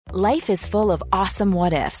Life is full of awesome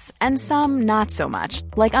what-ifs, and some not so much,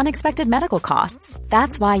 like unexpected medical costs.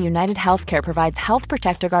 That's why United Healthcare provides Health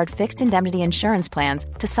Protector Guard fixed indemnity insurance plans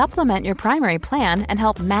to supplement your primary plan and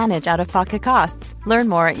help manage out-of-pocket costs. Learn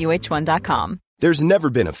more at uh1.com. There's never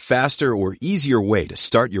been a faster or easier way to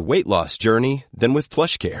start your weight loss journey than with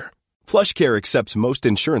PlushCare. PlushCare accepts most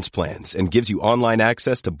insurance plans and gives you online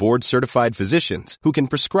access to board-certified physicians who can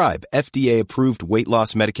prescribe FDA-approved weight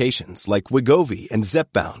loss medications like Wegovy and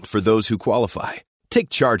Zepbound for those who qualify. Take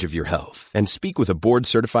charge of your health and speak with a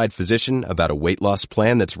board-certified physician about a weight loss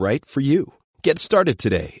plan that's right for you. Get started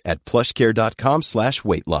today at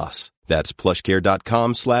plushcare.com/weight loss. That's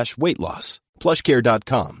plushcare.com/weight loss.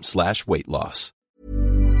 plushcare.com/weight loss.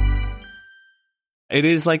 It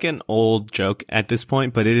is like an old joke at this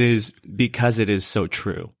point, but it is because it is so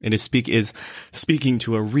true. It is speaking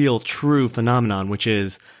to a real, true phenomenon, which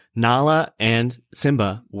is Nala and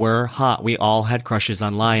Simba were hot. We all had crushes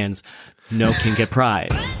on lions. No king get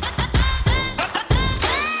pride.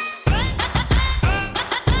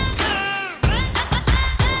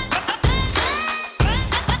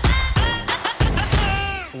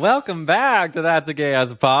 Welcome back to That's a Gay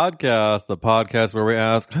Ass Podcast, the podcast where we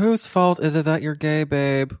ask, whose fault is it that you're gay,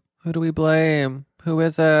 babe? Who do we blame? Who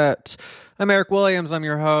is it? I'm Eric Williams, I'm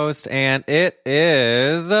your host, and it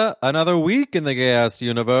is another week in the gay ass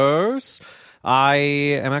universe. I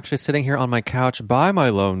am actually sitting here on my couch by my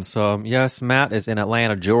lonesome. Yes, Matt is in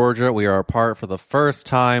Atlanta, Georgia. We are apart for the first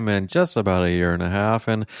time in just about a year and a half,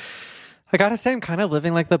 and I gotta say, I'm kind of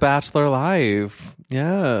living like the Bachelor life.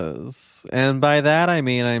 Yes. And by that, I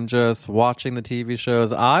mean I'm just watching the TV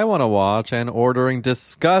shows I want to watch and ordering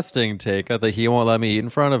disgusting takeout that he won't let me eat in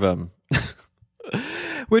front of him.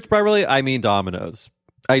 Which primarily, I mean Domino's.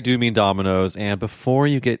 I do mean Domino's. And before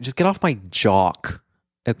you just get off my jock.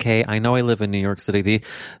 Okay, I know I live in New York City, the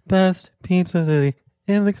best pizza city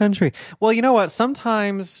in the country. Well, you know what?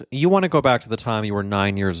 Sometimes you want to go back to the time you were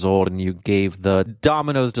 9 years old and you gave the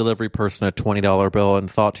Domino's delivery person a $20 bill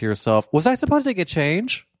and thought to yourself, was I supposed to get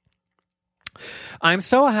change? I'm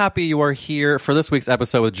so happy you are here for this week's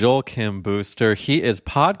episode with Joel Kim Booster. He is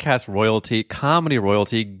podcast royalty, comedy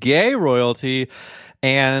royalty, gay royalty,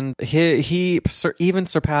 and he even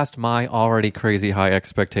surpassed my already crazy high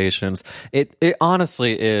expectations. It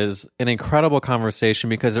honestly is an incredible conversation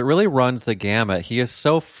because it really runs the gamut. He is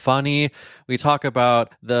so funny. We talk about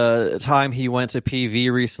the time he went to PV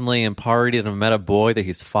recently and partied and met a boy that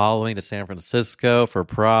he's following to San Francisco for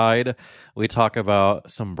Pride. We talk about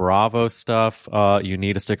some Bravo stuff. You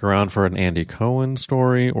need to stick around for an Andy Cohen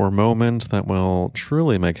story or moment that will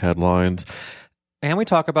truly make headlines. And we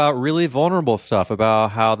talk about really vulnerable stuff,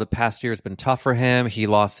 about how the past year has been tough for him. He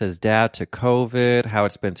lost his dad to COVID, how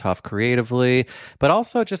it's been tough creatively, but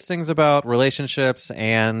also just things about relationships.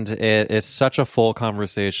 And it is such a full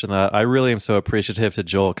conversation that I really am so appreciative to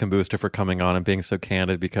Joel Kim Booster for coming on and being so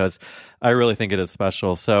candid, because I really think it is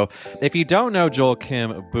special. So if you don't know Joel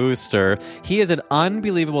Kim Booster, he is an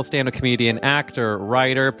unbelievable stand-up comedian, actor,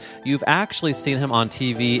 writer. You've actually seen him on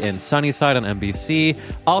TV in Sunnyside on NBC,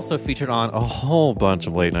 also featured on a whole bunch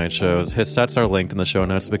of late night shows. His sets are linked in the show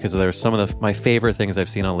notes because they're some of my favorite things I've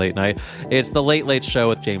seen on late night. It's The Late Late Show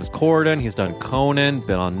with James Corden. He's done Conan,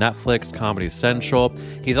 been on Netflix, Comedy Central.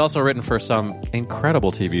 He's also written for some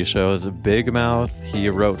incredible TV shows. Big Mouth. He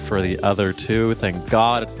wrote for The Other Two. Thank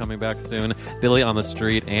God it's coming back soon. Billy on the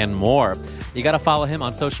Street and more. You got to follow him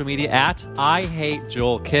on social media at I Hate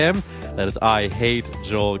Joel Kim. That is I Hate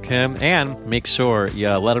Joel Kim. And make sure you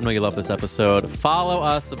let him know you love this episode. Follow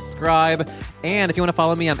us, subscribe. And if you want to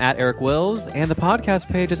follow me, I'm at Eric Wills. And the podcast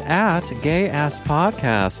page is at Gay Ass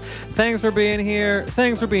Podcast. Thanks for being here.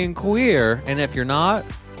 Thanks for being queer. And if you're not,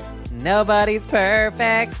 nobody's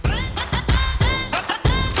perfect.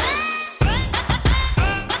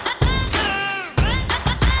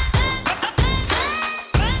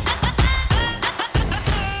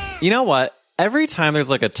 You know what? Every time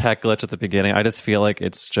there's like a tech glitch at the beginning, I just feel like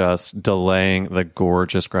it's just delaying the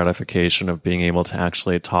gorgeous gratification of being able to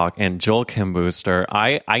actually talk. And Joel Kim Booster,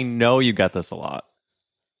 I know you get this a lot,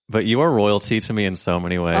 but you are royalty to me in so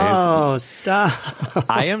many ways. Oh, stop.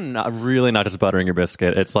 I am really not just buttering your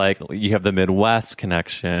biscuit. It's like you have the Midwest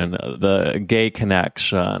connection, the gay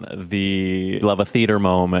connection, the love a theater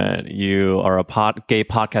moment. You are a gay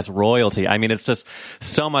podcast royalty. I mean, it's just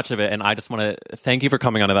so much of it. And I just want to thank you for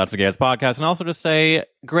coming on to That's a Gay Ass Podcast. And also just say,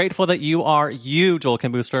 grateful that you are you, Joel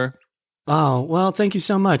Kim Booster. Oh, well, thank you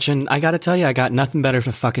so much. And I got to tell you, I got nothing better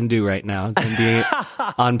to fucking do right now than be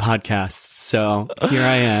on podcasts. So here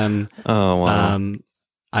I am. Oh, wow.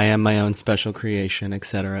 I am my own special creation, et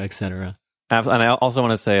cetera, et cetera. And I also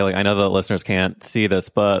want to say, like, I know the listeners can't see this,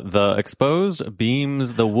 but the exposed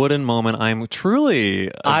beams, the wooden moment, I'm truly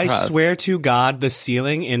impressed. I swear to God, the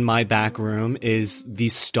ceiling in my back room is the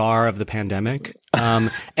star of the pandemic.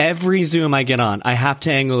 Every Zoom I get on, I have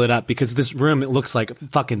to angle it up because this room, it looks like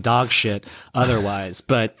fucking dog shit otherwise.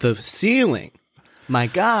 But the ceiling, my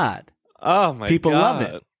God. Oh, my God. People love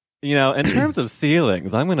it. You know, in terms of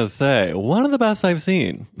ceilings, I'm going to say one of the best I've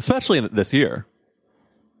seen, especially this year.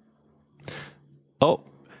 Oh,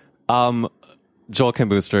 Joel Kim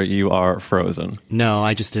Booster, you are frozen. No,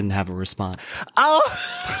 I just didn't have a response. Oh.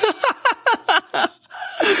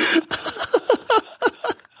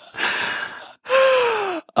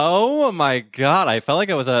 Oh my God. I felt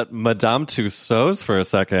like I was at Madame Tussauds for a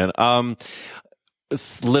second.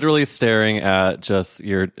 Literally staring at just,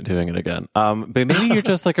 you're doing it again. But maybe you're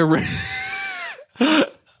just like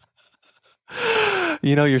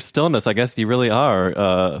you know, your stillness. I guess you really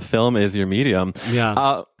are. Film is your medium.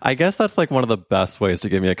 Yeah. I guess that's like one of the best ways to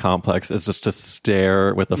give me a complex is just to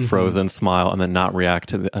stare with a frozen smile and then not react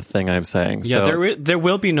to a thing I'm saying. Yeah, so, there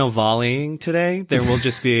will be no volleying today. There will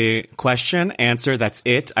just be question, answer. That's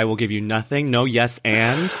it. I will give you nothing. No yes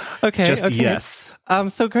and. Okay. Just okay. yes.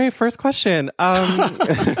 So great. First question.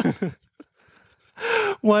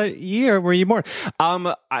 What year were you born? I'm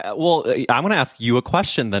going to ask you a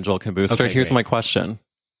question then, Joel Kim Booster. Okay, Here's great. my question.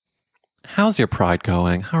 How's your pride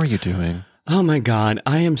going? How are you doing? Oh my God.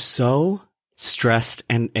 I am so stressed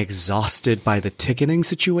and exhausted by the ticketing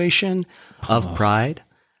situation of Pride.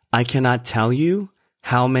 I cannot tell you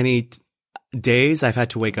how many days I've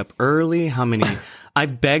had to wake up early, how many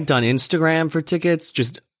I've begged on Instagram for tickets,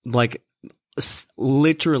 just like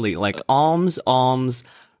literally like alms,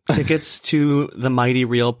 tickets to the Mighty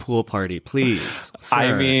Real pool party, please. Sir.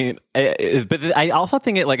 I mean, but I also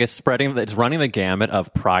think it's running the gamut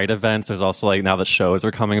of Pride events. There's also like now the shows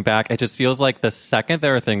are coming back. It just feels like the second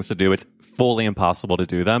there are things to do, it's fully impossible to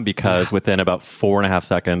do them because within about 4.5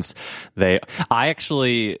 seconds, I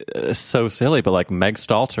actually, so silly, but like Meg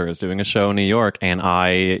Stalter is doing a show in New York and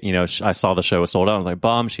I saw the show was sold out. I was like,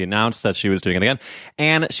 bum. She announced that she was doing it again.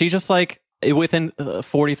 And she just like, within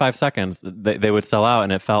 45 seconds, they would sell out,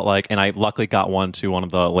 and it felt like, and I luckily got one to one of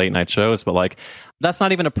the late night shows, but like, that's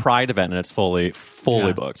not even a Pride event, and it's fully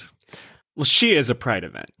booked. Well, she is a Pride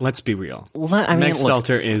event. Let's be real. Meg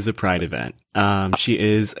Stalter is a Pride event. She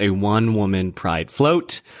is a one-woman Pride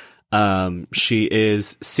float. She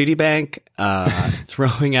is Citibank,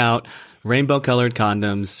 throwing out rainbow-colored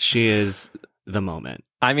condoms. She is the moment.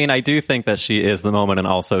 I mean, I do think that she is the moment, and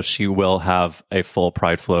also she will have a full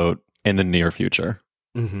Pride float in the near future.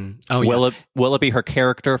 Mm-hmm. Oh, will it be her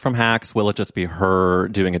character from Hacks? Will it just be her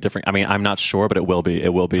doing a different? I mean, I'm not sure, but it will be.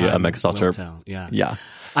 It will be a Meg Stalter. Yeah.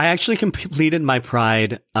 I actually completed my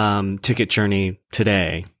Pride ticket journey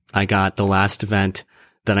today. I got the last event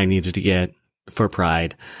that I needed to get for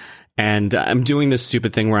Pride, and I'm doing this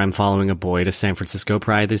stupid thing where I'm following a boy to San Francisco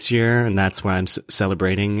Pride this year, and that's where I'm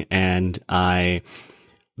celebrating. And I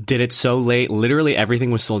did it so late. Literally everything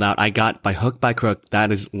was sold out. I got by hook, by crook.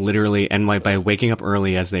 That is literally, and by waking up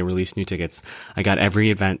early as they released new tickets, I got every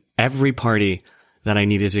event, every party that I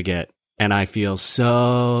needed to get. And I feel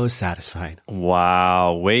so satisfied.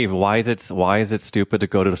 Wow. Wait, why is it stupid to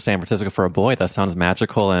go to San Francisco for a boy? That sounds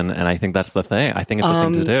magical. And I think that's the thing. I think it's the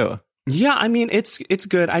thing to do. Yeah, I mean, it's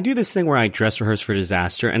good. I do this thing where I dress rehearse for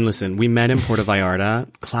disaster. And listen, we met in Puerto Vallarta.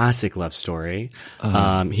 Classic love story.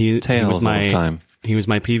 He was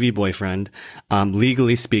my PV boyfriend.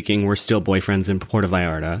 Legally speaking, we're still boyfriends in Puerto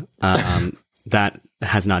Vallarta. That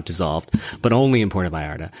has not dissolved, but only in Puerto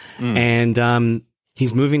Vallarta. And,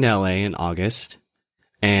 he's moving to LA in August,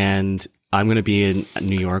 and I'm going to be in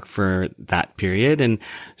New York for that period. And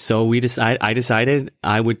so I decided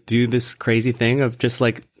I would do this crazy thing of just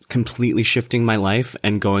like completely shifting my life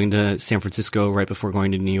and going to San Francisco right before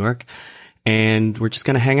going to New York. And we're just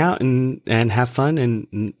going to hang out and have fun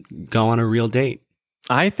and go on a real date.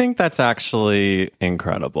 I think that's actually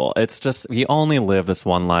incredible. It's just, you only live this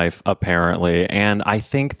one life, apparently. And I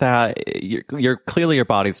think that you're clearly your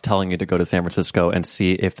body's telling you to go to San Francisco and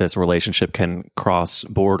see if this relationship can cross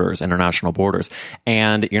borders, international borders.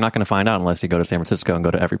 And you're not going to find out unless you go to San Francisco and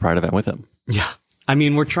go to every Pride event with him. Yeah. I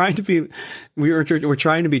mean, we're trying to be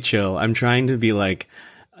chill. I'm trying to be like,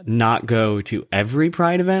 not go to every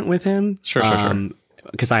Pride event with him. Sure.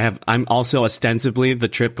 Because I'm also ostensibly, the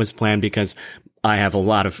trip was planned because I have a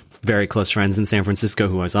lot of very close friends in San Francisco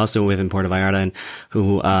who I was also with in Puerto Vallarta and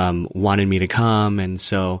who wanted me to come. And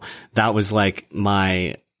so that was like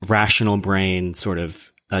my rational brain sort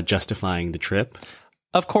of justifying the trip.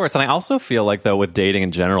 Of course, and I also feel like though with dating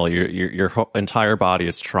in general, your whole entire body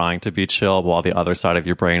is trying to be chill, while the other side of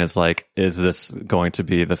your brain is like, is this going to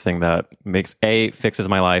be the thing that makes A, fixes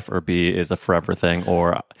my life, or B, is a forever thing,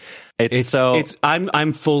 or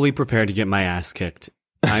I'm fully prepared to get my ass kicked.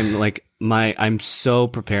 I'm so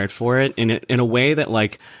prepared for it in a way that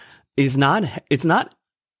like it's not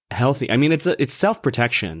healthy. I mean, it's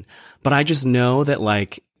self-protection, but I just know that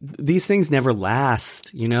like these things never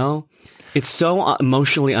last, you know? It's so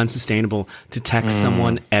emotionally unsustainable to text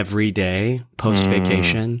someone every day post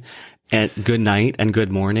vacation at good night and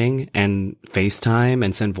good morning and FaceTime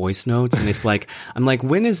and send voice notes. And it's like, I'm like,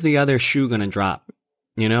 when is the other shoe going to drop?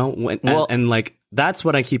 You know? And like, that's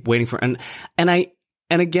what I keep waiting for. And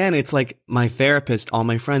again, it's like my therapist, all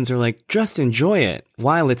my friends are like, just enjoy it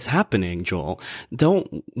while it's happening, Joel.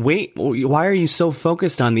 Don't wait. Why are you so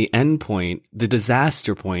focused on the end point, the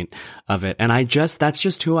disaster point of it? And that's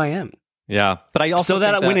just who I am. Yeah. But I also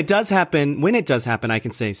that when it does happen, I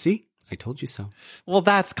can say, see, I told you so. Well,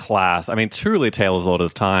 that's class. I mean, truly, tale as old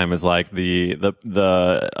as time is like the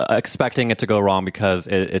expecting it to go wrong because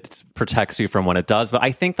it protects you from when it does. But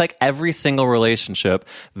I think like every single relationship,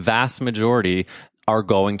 vast majority are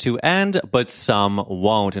going to end, but some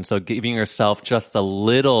won't. And so giving yourself just a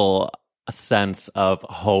little sense of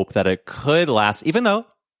hope that it could last, even though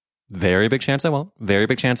very big chance it won't. Very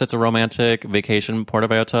big chance it's a romantic vacation Puerto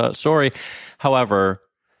Vallarta story. However,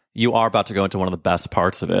 you are about to go into one of the best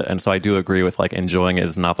parts of it. And so I do agree with like enjoying it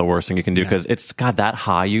is not the worst thing you can do because it's got that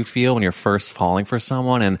high you feel when you're first falling for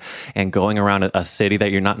someone and going around a city that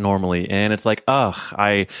you're not normally in. It's like,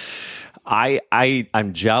 I'm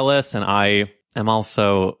jealous, and I am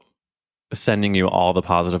also sending you all the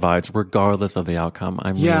positive vibes regardless of the outcome.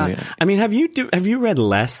 I mean, have you read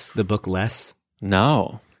Less, the book Less?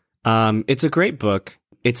 No. It's a great book.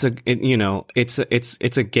 It's a gay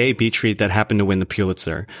beach read that happened to win the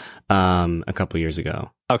Pulitzer, a couple years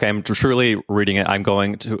ago. Okay. I'm truly reading it. I'm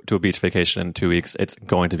going to a beach vacation in 2 weeks. It's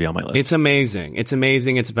going to be on my list. It's amazing. It's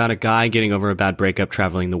amazing. It's about a guy getting over a bad breakup,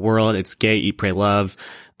 traveling the world. It's gay, eat, pray, love.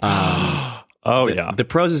 The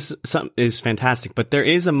prose is fantastic, but there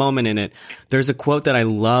is a moment in it. There's a quote that I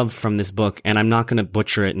love from this book, and I'm not going to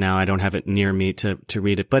butcher it now. I don't have it near me to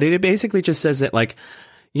read it, but it basically just says that like,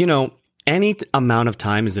 you know, any amount of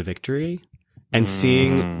time is a victory, and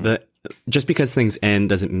seeing just because things end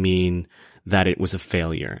doesn't mean that it was a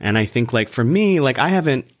failure. And I think like for me, like I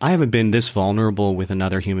haven't been this vulnerable with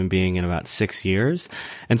another human being in about 6 years.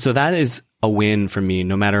 And so that is a win for me,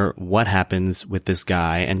 no matter what happens with this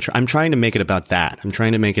guy. And I'm trying to make it about that. I'm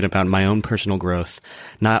trying to make it about my own personal growth,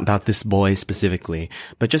 not about this boy specifically,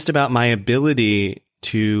 but just about my ability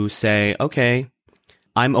to say, okay,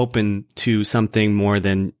 I'm open to something more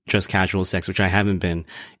than just casual sex, which I haven't been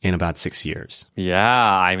in about 6 years. Yeah,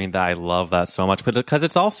 I mean, I love that so much, but because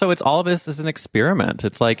it's all of this is an experiment.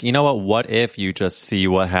 It's like, you know what if you just see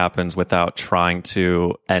what happens without trying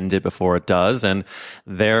to end it before it does? And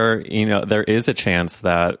there is a chance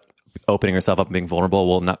that opening yourself up and being vulnerable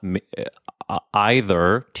will not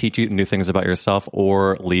either teach you new things about yourself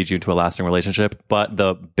or lead you to a lasting relationship. But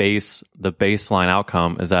the baseline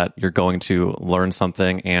outcome is that you're going to learn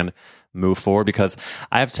something and move forward. Because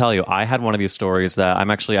I have to tell you, I had one of these stories that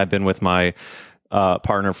I've been with my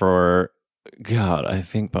partner for, God, I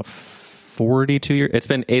think about 42 years.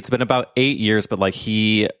 It's been about 8 years, but like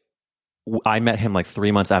I met him like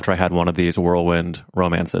 3 months after I had one of these whirlwind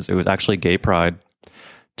romances. It was actually Gay Pride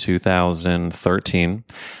 2013.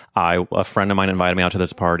 A friend of mine invited me out to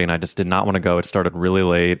this party, and I just did not want to go. It started really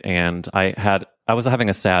late, and I was having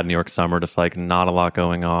a sad New York summer, just like not a lot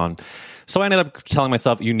going on. So I ended up telling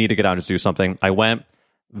myself, you need to get out and just do something. I went.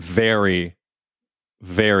 Very,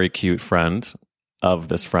 very cute friend of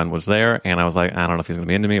this friend was there, and I was like, I don't know if he's going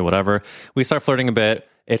to be into me, whatever. We start flirting a bit.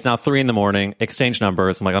 It's now 3 a.m, exchange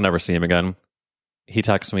numbers. I'm like, I'll never see him again. He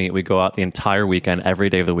texts me. We go out the entire weekend, every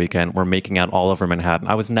day of the weekend. We're making out all over Manhattan.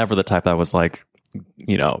 I was never the type that was like,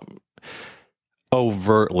 you know,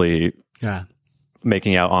 overtly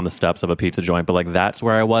making out on the steps of a pizza joint, but like that's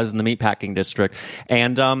where I was in the meatpacking district.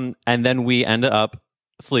 And then we ended up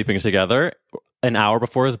sleeping together an hour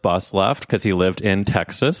before his bus left because he lived in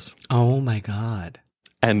Texas. Oh my God.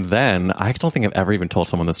 And then I don't think I've ever even told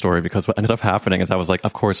someone this story, because what ended up happening is I was like,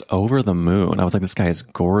 of course, over the moon. I was like, this guy is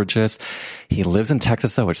gorgeous. He lives in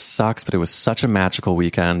Texas, though, which sucks, but it was such a magical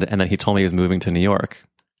weekend. And then he told me he was moving to New York.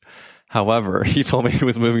 However, he told me he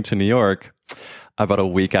was moving to New York about a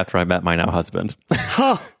week after I met my now husband.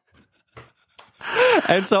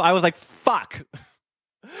 And so I was like, fuck.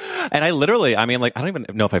 And I don't even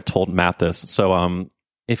know if I've told Matt this. So,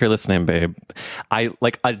 if you're listening, babe, I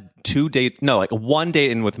like one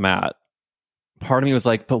date in with Matt part of me was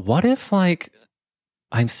like, but what if like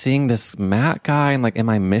I'm seeing this Matt guy and like, am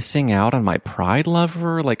I missing out on my Pride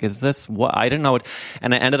lover? Like, is this what I didn't know it?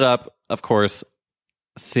 And I ended up, of course,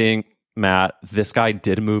 seeing Matt. This guy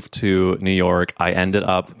did move to New York. I ended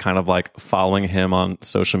up kind of like following him on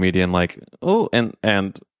social media and like,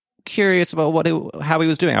 and curious about how he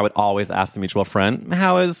was doing. I would always ask the mutual friend,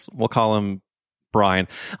 we'll call him Brian.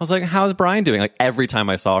 I was like, how's Brian doing? Like every time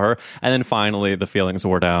I saw her. And then finally the feelings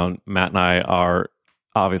wore down. Matt and I are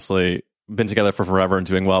obviously been together for forever and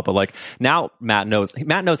doing well. But like now Matt knows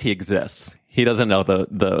he exists. He doesn't know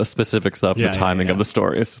the specifics of the timing of the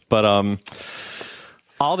stories. But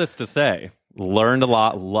all this to say, learned a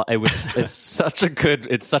lot. It's such a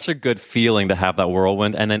good feeling to have that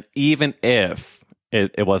whirlwind. And then even if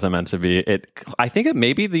it wasn't meant to be, I think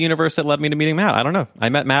maybe the universe that led me to meeting Matt. I don't know. I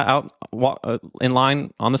met Matt out in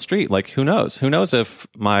line on the street. Like who knows? Who knows if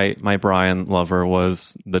my Brian lover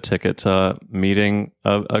was the ticket to meeting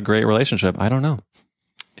a great relationship? I don't know.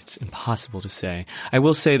 It's impossible to say. I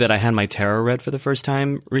will say that I had my tarot read for the first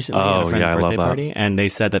time recently at a friend's birthday party, and they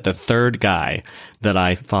said that the third guy that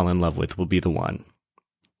I fall in love with will be the one.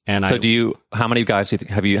 And so, how many guys do you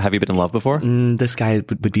think, have you been in love before? This guy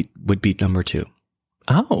would be number 2.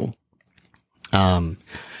 Oh, and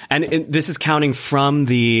this is counting from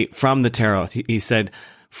the tarot. He said,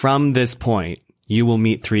 from this point, you will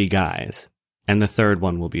meet 3 guys, and the third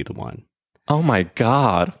one will be the one. Oh my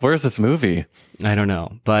God. Where's this movie? I don't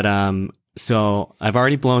know. But, so I've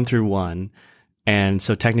already blown through 1. And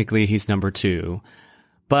so technically he's number 2,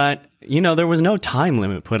 but there was no time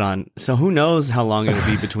limit put on. So who knows how long it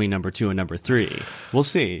will be between number 2 and number 3. We'll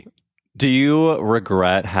see. Do you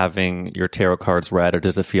regret having your tarot cards read, or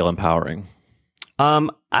does it feel empowering? I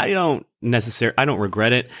don't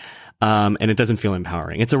regret it. And it doesn't feel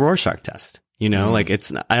empowering. It's a Rorschach test. Like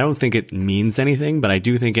I don't think it means anything, but I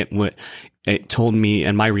do think it told me,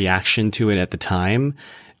 and my reaction to it at the time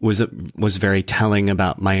was very telling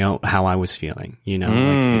about how I was feeling,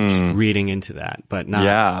 like just reading into that, but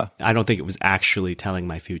I don't think it was actually telling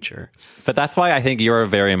my future. But that's why I think you're a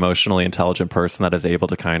very emotionally intelligent person that is able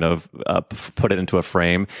to kind of put it into a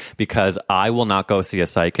frame, because I will not go see a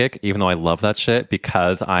psychic, even though I love that shit,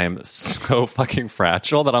 because I am so fucking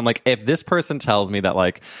fragile that I'm like, if this person tells me that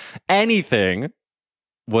like anything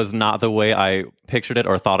was not the way I pictured it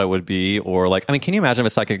or thought it would be, or like, I mean, can you imagine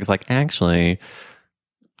if a psychic is like, actually,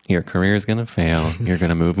 your career is going to fail. You're going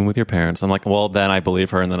to move in with your parents. I'm like, well, then I believe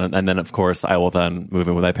her. And then of course I will then move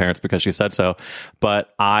in with my parents because she said so.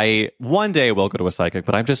 But I one day will go to a psychic,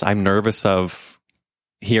 but I'm nervous of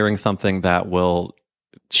hearing something that will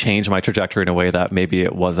change my trajectory in a way that maybe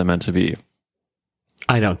it wasn't meant to be.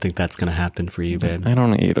 I don't think that's going to happen for you, babe. I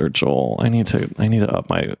don't either, Joel. I need to up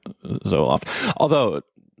my Zoloft. Although,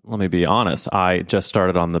 let me be honest, I just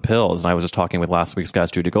started on the pills, and I was just talking with last week's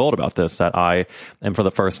guest, Judy Gold, about this, that I am for the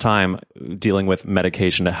first time dealing with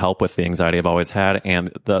medication to help with the anxiety I've always had.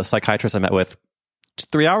 And the psychiatrist I met with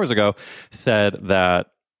 3 hours ago said that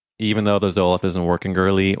even though the Zoloft isn't working,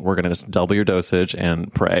 girly, we're going to just double your dosage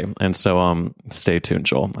and pray. And so stay tuned,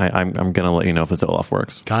 Joel. I'm going to let you know if the Zoloft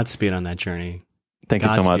works. Godspeed on that journey. Thank you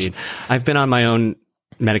so much. I've been on my own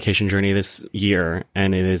medication journey this year,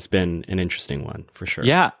 and it has been an interesting one for sure.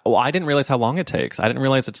 Yeah. Well, I didn't realize how long it takes. I didn't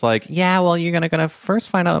realize it's like, you're gonna first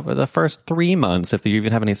find out for the first 3 months if you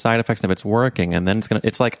even have any side effects and if it's working, and then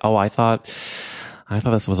it's like, oh, I thought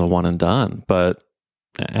this was a one and done, but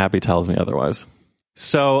Abby tells me otherwise.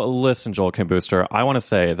 So listen, Joel Kim Booster, I want to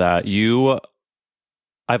say that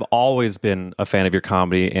I've always been a fan of your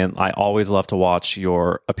comedy, and I always love to watch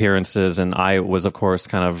your appearances. And I was, of course,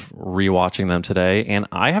 kind of rewatching them today. And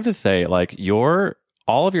I have to say, like,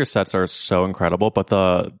 all of your sets are so incredible. But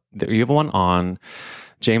you have one on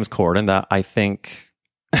James Corden that I think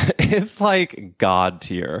is like God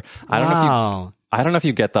tier. I don't know if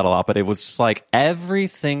you get that a lot, but it was just like every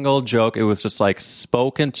single joke, it was just like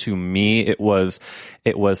spoken to me. It was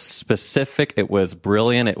specific. It was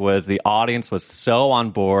brilliant. The audience was so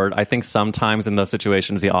on board. I think sometimes in those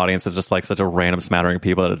situations, the audience is just like such a random smattering of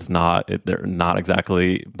people that they're not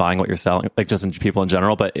exactly buying what you're selling, like just in people in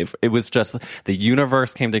general. But it was just the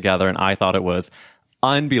universe came together, and I thought it was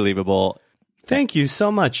unbelievable. Thank you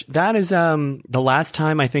so much. That is the last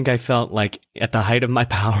time I think I felt like at the height of my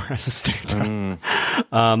power as a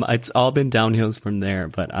stand-up. It's all been downhills from there,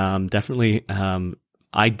 but definitely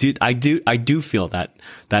I do feel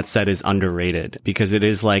that set is underrated, because it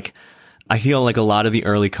is like, I feel like a lot of the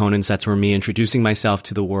early Conan sets were me introducing myself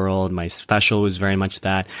to the world. My special was very much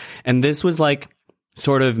that, and this was like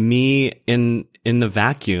sort of me in in the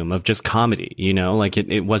vacuum of just comedy, you know, like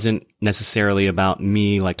it wasn't necessarily about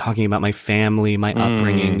me, like talking about my family, my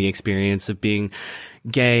upbringing, the experience of being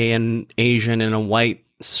gay and Asian in a white,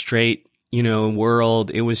 straight, you know, world.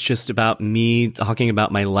 It was just about me talking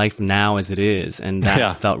about my life now as it is. And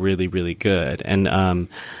that felt really, really good. And,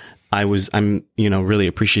 I'm, you know, really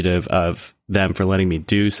appreciative of them for letting me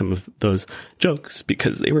do some of those jokes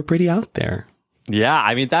because they were pretty out there. Yeah,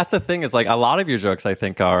 I mean, that's the thing is like a lot of your jokes I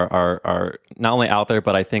think are not only out there,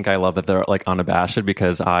 but I think I love that they're like unabashed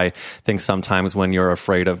because I think sometimes when you're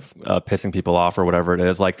afraid of pissing people off or whatever it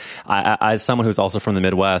is, like I as someone who's also from the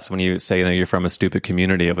Midwest, when you say that you're from a stupid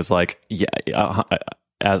community, it was like,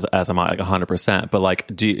 as am I, like 100%. But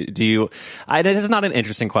like, do you, this is not an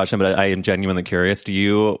interesting question, but I am genuinely curious. Do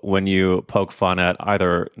you, when you poke fun at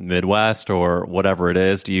either Midwest or whatever it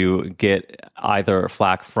is, do you get either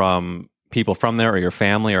flack from people from there or your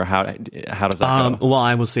family, or how does that go? Well,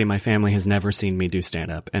 I will say my family has never seen me do stand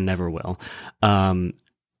up and never will.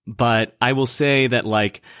 But I will say that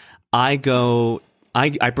like I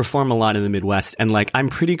perform a lot in the Midwest, and like I'm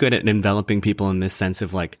pretty good at enveloping people in this sense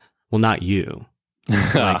of like, well, not you,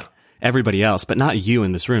 like everybody else, but not you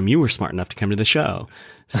in this room. You were smart enough to come to the show,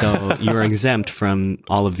 so you're exempt from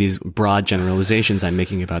all of these broad generalizations I'm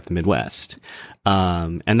making about the Midwest.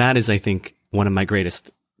 And that is, I think, one of my greatest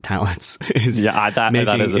talents is that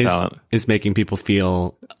is a talent. Is making people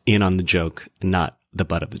feel in on the joke and not the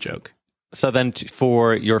butt of the joke. So then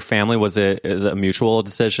for your family, is it a mutual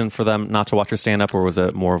decision for them not to watch your stand up, or was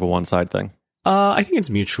it more of a one side thing? I think it's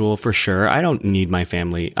mutual for sure. I don't need my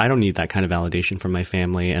family. I don't need that kind of validation from my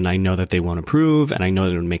family. And I know that they won't approve, and I know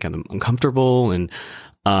that it would make them uncomfortable. And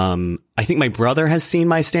I think my brother has seen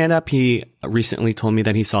my stand up. He recently told me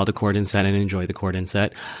that he saw the Corden set and enjoyed the Corden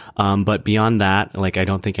set. But beyond that, like, I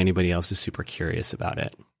don't think anybody else is super curious about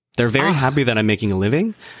it. They're very happy that I'm making a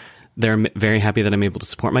living. They're very happy that I'm able to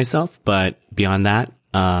support myself. But beyond that,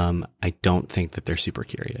 I don't think that they're super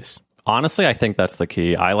curious. Honestly, I think that's the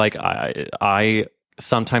key. I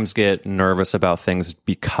sometimes get nervous about things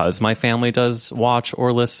because my family does watch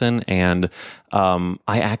or listen, and I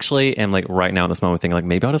actually am like right now in this moment thinking like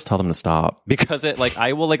maybe I'll just tell them to stop, because it like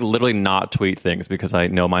I will like literally not tweet things because I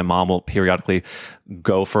know my mom will periodically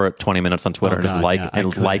go for 20 minutes on Twitter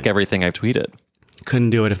like everything I've tweeted. Couldn't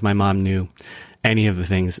do it if my mom knew any of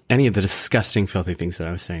the disgusting, filthy things that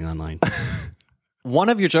I was saying online. One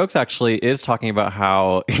of your jokes actually is talking about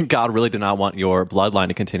how God really did not want your bloodline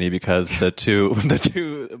to continue because the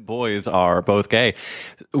two boys are both gay.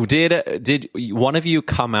 Did one of you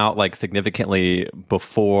come out like significantly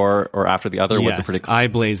before or after the other? Yes, was it pretty? I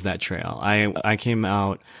blazed that trail. I came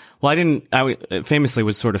out. Well, I famously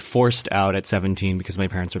was sort of forced out at 17 because my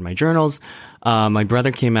parents read my journals. My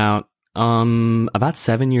brother came out about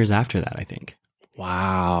 7 years after that, I think.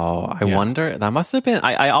 Wow. I wonder, that must have been,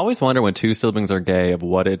 I always wonder when two siblings are gay of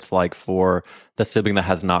what it's like for the sibling that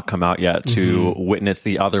has not come out yet to witness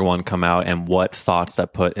the other one come out, and what thoughts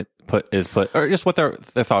that or just what their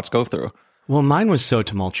thoughts go through. Well, mine was so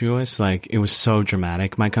tumultuous. Like, it was so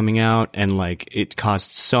dramatic, my coming out, and like it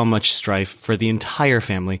caused so much strife for the entire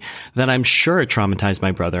family that I'm sure it traumatized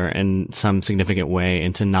my brother in some significant way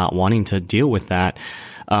into not wanting to deal with that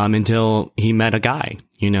until he met a guy,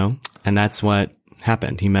 you know? And that's what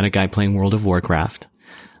happened. He met a guy playing World of Warcraft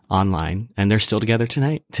online, and they're still together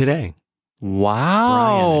today. Wow.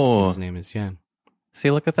 Brian, I think his name is,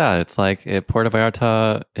 See, look at that. It's like Puerto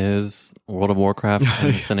Vallarta is World of Warcraft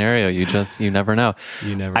in the scenario. You never know.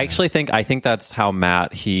 You never I think that's how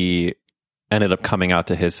Matt, he ended up coming out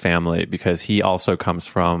to his family, because he also comes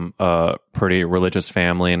from a pretty religious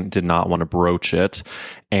family and did not want to broach it.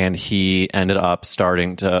 And he ended up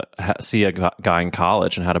starting to see a guy in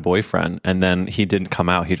college and had a boyfriend. And then he didn't come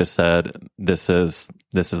out. He just said, this is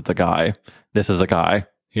the guy. This is a guy.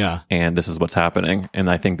 Yeah. And this is what's happening. And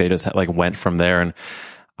I think they just like went from there. And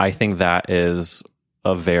I think that is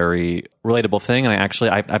a very relatable thing. And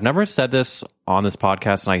I've never said this on this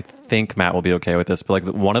podcast, and I think Matt will be okay with this, but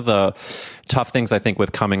like one of the tough things I think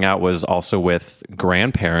with coming out was also with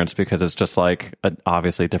grandparents, because it's just like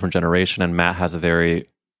obviously a different generation, and Matt has a very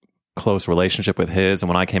close relationship with his. And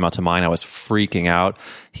when I came out to mine, I was freaking out.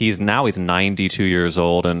 He's 92 years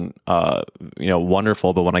old and,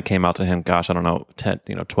 wonderful. But when I came out to him, gosh, I don't know,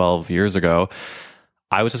 12 years ago,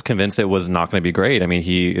 I was just convinced it was not going to be great. I mean,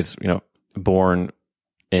 he is, born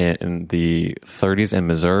in the 30s in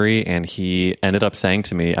Missouri, and he ended up saying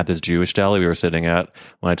to me at this Jewish deli we were sitting at,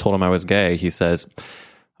 when I told him I was gay, he says,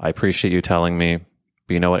 I appreciate you telling me,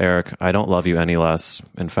 but you know what, Eric, I don't love you any less.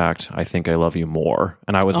 In fact, I think I love you more.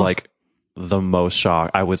 And I was like the most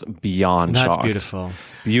shocked. I was beyond shocked. That's beautiful.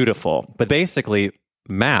 Beautiful. But basically,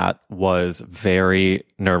 Matt was very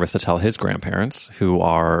nervous to tell his grandparents, who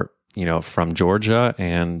are, from Georgia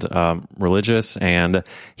and religious, and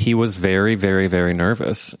he was very, very, very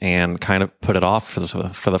nervous and kind of put it off for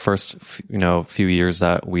the first, few years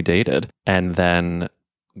that we dated. And then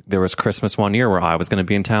there was Christmas one year where I was going to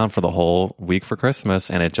be in town for the whole week for Christmas,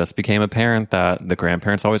 and it just became apparent that the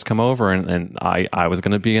grandparents always come over, and I was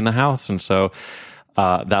going to be in the house. And so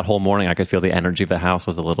that whole morning, I could feel the energy of the house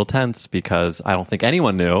was a little tense because I don't think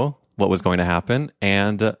anyone knew what was going to happen.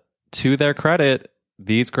 And to their credit,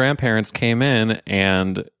 these grandparents came in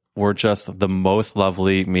and were just the most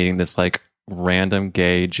lovely, meeting this like random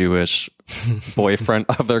gay Jewish boyfriend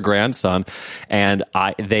of their grandson. And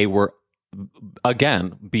they were,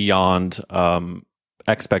 again, beyond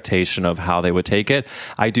expectation of how they would take it.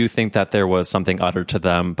 I do think that there was something uttered to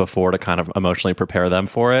them before to kind of emotionally prepare them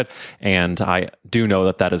for it. And I do know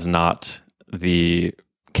that that is not the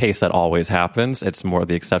case that always happens. It's more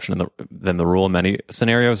the exception than the rule in many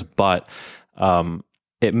scenarios. But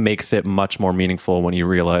it makes it much more meaningful when you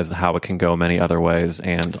realize how it can go many other ways.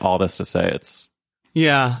 And all this to say,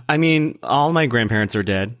 Yeah, I mean, all my grandparents are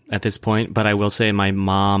dead at this point, but I will say my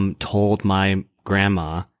mom told my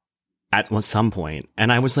grandma at some point,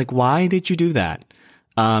 and I was like, why did you do that?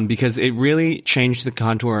 Because it really changed the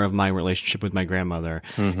contour of my relationship with my grandmother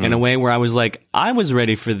in a way where I was like, I was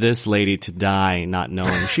ready for this lady to die, not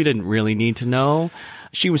knowing. She didn't really need to know.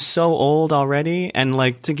 She was so old already, and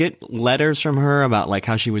like to get letters from her about like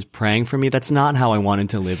how she was praying for me, that's not how I wanted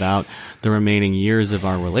to live out the remaining years of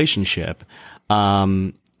our relationship. So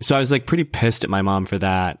I was like pretty pissed at my mom for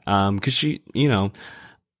that. 'Cause she,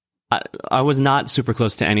 I was not super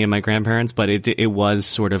close to any of my grandparents, but it was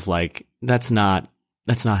sort of like, that's not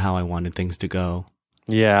how I wanted things to go.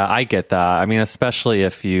 Yeah, I get that. I mean, especially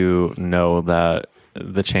if you know that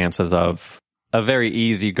the chances of a very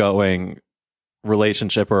easygoing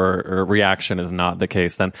relationship or reaction is not the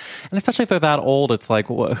case, then, and especially if they're that old, it's like,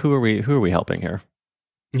 who are we helping here?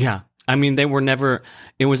 Yeah. I mean, there was never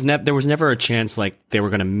a chance like they were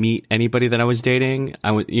going to meet anybody that I was dating.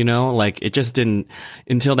 Like it just didn't,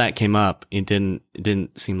 until that came up, it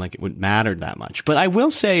didn't seem like it would matter that much. But I will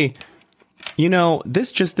say,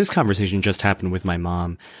 this conversation just happened with my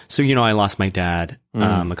mom. So, I lost my dad,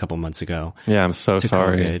 a couple months ago. Yeah, I'm so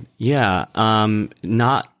sorry. COVID. Yeah.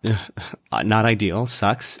 Not ideal,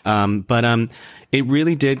 sucks. But it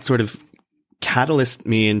really did sort of catalyst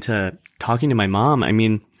me into talking to my mom. I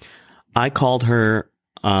mean, I called her,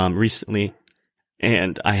 recently,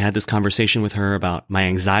 and I had this conversation with her about my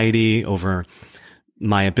anxiety over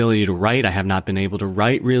my ability to write. I have not been able to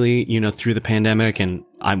write really, through the pandemic, and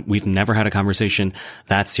we've never had a conversation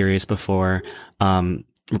that serious before,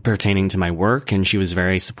 pertaining to my work. And she was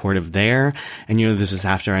very supportive there. And, this was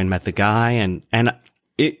after I met the guy, and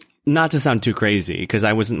it, not to sound too crazy, because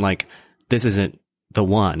I wasn't like, this isn't the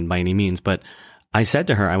one by any means, but I said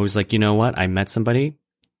to her, I was like, you know what? I met somebody,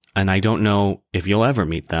 and I don't know if you'll ever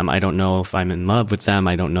meet them. I don't know if I'm in love with them.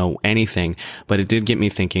 I don't know anything, but it did get me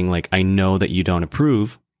thinking, like, I know that you don't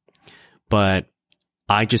approve, but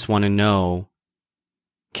I just want to know,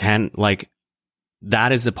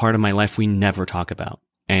 that is a part of my life we never talk about.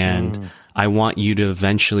 And I want you to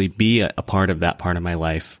eventually be a part of that part of my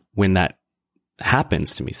life when that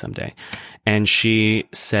happens to me someday. And she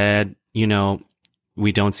said,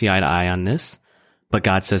 we don't see eye to eye on this, but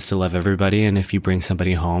God says to love everybody. And if you bring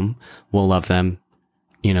somebody home, we'll love them,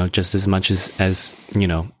 just as much as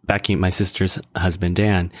Becky, my sister's husband,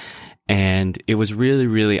 Dan. And it was really,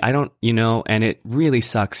 really, and it really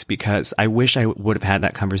sucks because I wish I would have had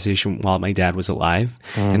that conversation while my dad was alive.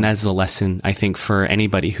 And that's a lesson, I think, for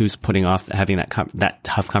anybody who's putting off having that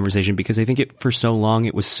tough conversation, because I think for so long,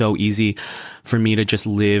 it was so easy for me to just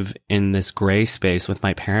live in this gray space with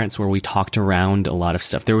my parents where we talked around a lot of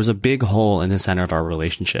stuff. There was a big hole in the center of our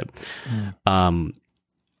relationship.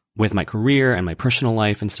 With my career and my personal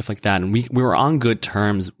life and stuff like that. And we were on good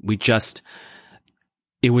terms.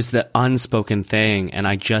 It was the unspoken thing. And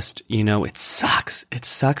I just, it sucks. It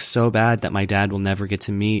sucks so bad that my dad will never get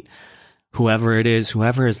to meet whoever it is,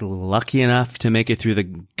 whoever is lucky enough to make it through the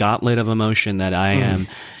gauntlet of emotion that I am,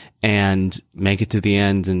 and make it to the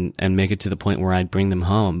end and make it to the point where I'd bring them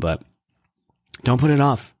home. But don't put it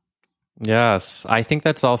off. Yes, I think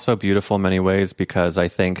that's also beautiful in many ways, because I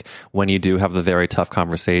think when you do have the very tough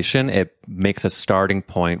conversation, it makes a starting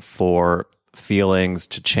point for feelings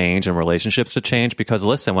to change and relationships to change. Because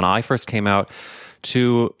listen, when I first came out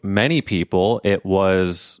to many people, it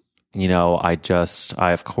was,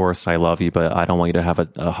 of course I love you, but I don't want you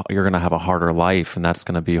to you're going to have a harder life, and that's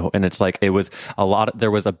going to be, and it's like, it was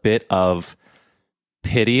there was a bit of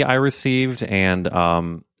pity I received,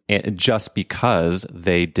 and just because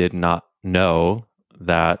they did not know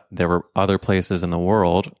that there were other places in the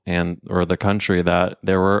world or the country that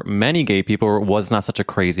there were many gay people was not such a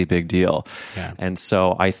crazy big deal. Yeah. And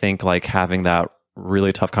so I think like having that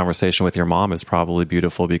really tough conversation with your mom is probably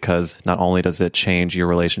beautiful, because not only does it change your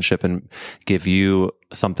relationship and give you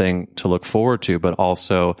something to look forward to, but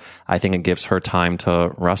also I think it gives her time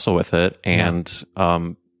to wrestle with it. And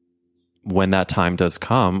when that time does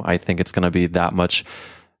come, I think it's going to be that much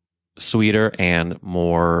sweeter and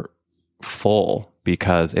more full,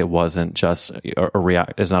 because it wasn't just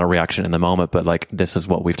it's not a reaction in the moment, but like, this is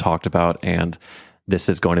what we've talked about, and this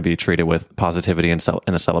is going to be treated with positivity and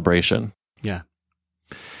a celebration. Yeah.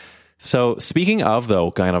 So speaking of,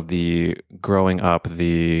 though, kind of the growing up,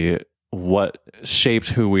 what shaped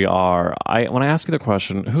who we are, when I ask you the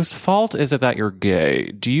question, whose fault is it that you're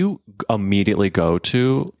gay? Do you immediately go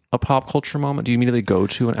to a pop culture moment? Do you immediately go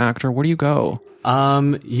to an actor? Where do you go?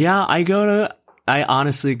 Yeah, I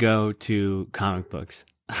honestly go to comic books.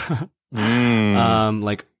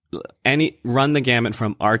 Like run the gamut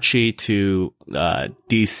from Archie to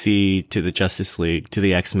DC to the Justice League to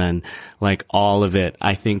the X-Men, like all of it.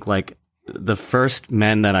 I think like the first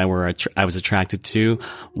men that I was attracted to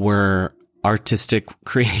were artistic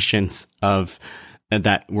creations of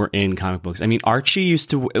that were in comic books. I mean, Archie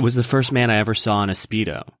it was the first man I ever saw in a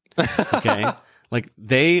Speedo. Okay. Like,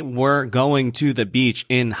 they were going to the beach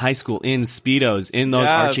in high school in Speedos in those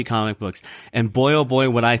Archie comic books. And boy, oh boy,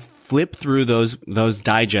 would I flip through those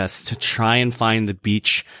digests to try and find the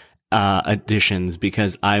beach editions,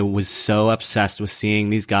 because I was so obsessed with seeing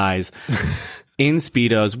these guys in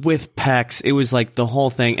Speedos with pecs. It was like the whole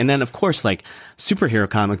thing. And then, of course, like superhero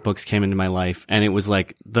comic books came into my life, and it was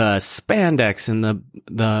like the spandex and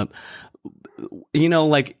the you know,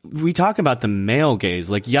 like, we talk about the male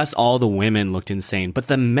gaze. Like, yes, all the women looked insane, but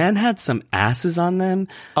the men had some asses on them.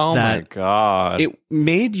 Oh my God. It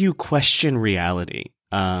made you question reality,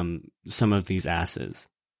 some of these asses.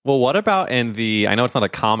 Well, what about I know it's not a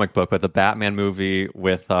comic book, but the Batman movie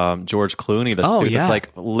with George Clooney, the suit that's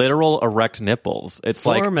like literal erect nipples. It's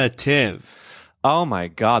formative. Like, oh my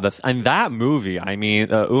God. And that movie, I mean,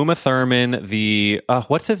 Uma Thurman,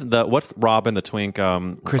 what's Robin the twink?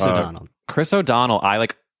 Chris O'Donnell. Chris O'Donnell,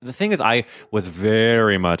 the thing is, I was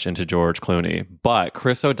very much into George Clooney, but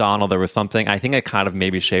Chris O'Donnell, there was something, I think it kind of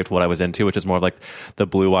maybe shaped what I was into, which is more like the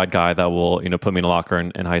blue-eyed guy that will, put me in a locker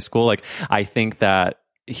in high school. Like, I think that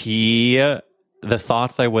the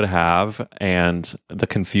thoughts I would have and the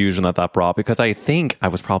confusion that brought, because I think I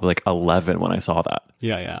was probably like 11 when I saw that.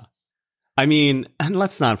 Yeah. I mean, and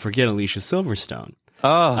let's not forget Alicia Silverstone.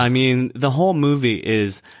 Oh. I mean, the whole movie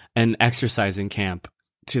is an exercise in camp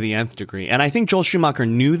to the nth degree. And I think Joel Schumacher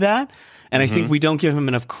knew that. And I think we don't give him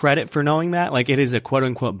enough credit for knowing that. Like, it is a quote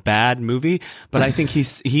unquote bad movie, but I think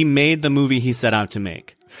he made the movie he set out to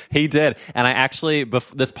make. He did. And I actually,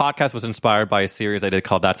 this podcast was inspired by a series I did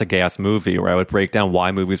called That's a Gay Ass Movie, where I would break down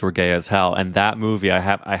why movies were gay as hell. And that movie I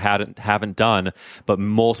haven't done, but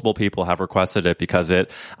multiple people have requested it, because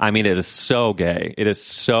it is so gay. It is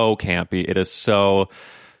so campy. It is so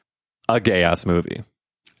a gay ass movie.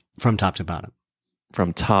 From top to bottom.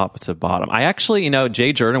 From top to bottom. I actually,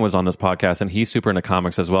 Jay Jordan was on this podcast, and he's super into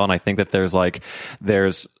comics as well. And I think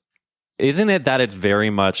that isn't it that it's very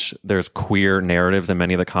much, there's queer narratives in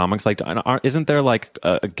many of the comics? Like, isn't there like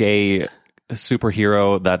a gay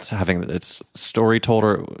superhero that's having its story told?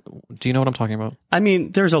 Or do you know what I'm talking about? I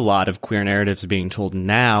mean, there's a lot of queer narratives being told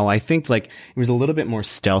now. I think like it was a little bit more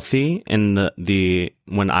stealthy in the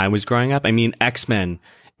when I was growing up. I mean, X-Men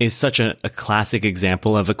is such a classic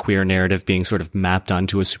example of a queer narrative being sort of mapped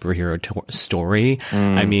onto a superhero story.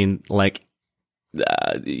 I mean, like,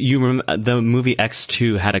 you remember the movie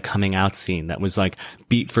X2 had a coming out scene that was like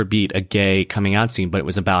beat for beat a gay coming out scene, but it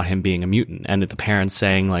was about him being a mutant, and the parents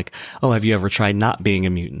saying like, "Oh, have you ever tried not being a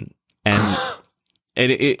mutant?" And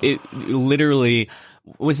it literally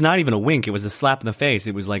was not even a wink; it was a slap in the face.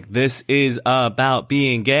 It was like, "This is about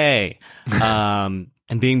being gay."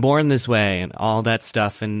 And being born this way and all that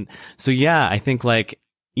stuff. And so, yeah, I think like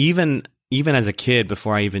even as a kid,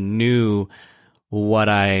 before I even knew what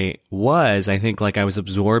I was, I think like I was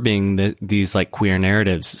absorbing these like queer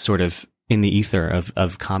narratives sort of in the ether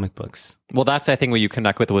of comic books. Well, that's, I think, what you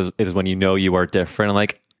connect with is when you are different.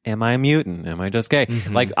 Like, am I a mutant? Am I just gay?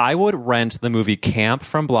 Mm-hmm. Like, I would rent the movie Camp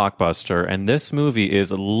from Blockbuster, and this movie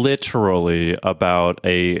is literally about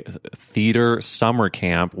a theater summer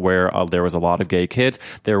camp where there was a lot of gay kids.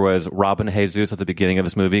 There was Robin Jesus at the beginning of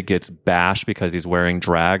this movie gets bashed because he's wearing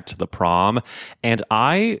drag to the prom. And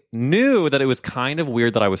I knew that it was kind of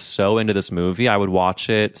weird that I was so into this movie. I would watch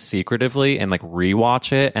it secretively and like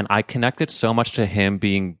rewatch it. And I connected so much to him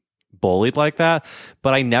being bullied like that.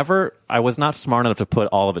 But I was not smart enough to put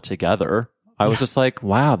all of it together. I was just like,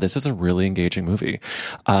 wow, this is a really engaging movie.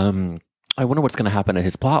 I wonder what's going to happen to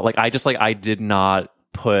his plot. Like, I did not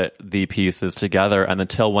put the pieces together. And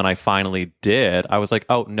until when I finally did, I was like,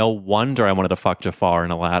 oh, no wonder I wanted to fuck Jafar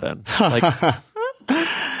in Aladdin. Like,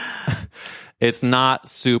 it's not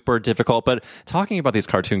super difficult. But talking about these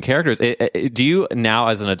cartoon characters, do you now,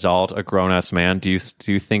 as an adult, a grown-ass man, do you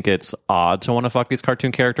think it's odd to want to fuck these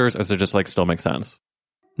cartoon characters? Or does it just like still make sense?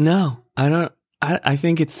 No, I don't. I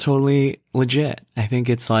think it's totally legit. I think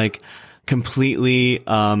it's like completely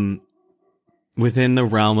within the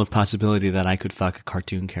realm of possibility that I could fuck a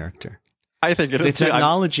cartoon character. I think it is. The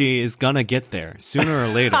technology is gonna get there sooner or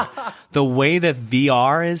later. The way that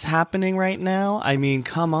VR is happening right now, I mean,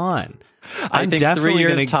 come on. I'm think definitely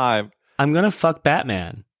 3 years' time. I'm gonna fuck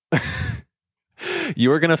Batman.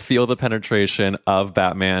 You are going to feel the penetration of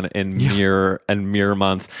Batman in mere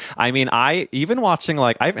months. I mean, even watching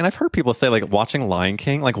I've heard people say like watching Lion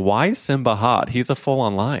King, like why is Simba hot? He's a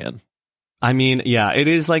full-on lion. I mean, yeah, it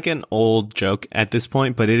is like an old joke at this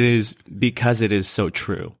point, but it is because it is so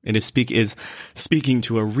true. It is speaking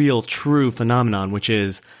to a real true phenomenon, which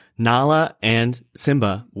is Nala and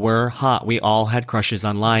Simba were hot. We all had crushes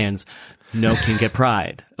on lions. No king get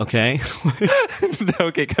pride, okay?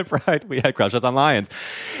 No king get pride. We had crushes on lions.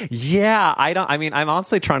 Yeah, I'm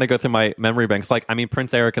honestly trying to go through my memory banks. Like, I mean,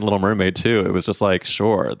 Prince Eric and Little Mermaid too. It was just like,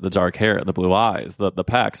 sure, the dark hair, the blue eyes, the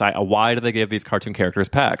pecs. Why do they give these cartoon characters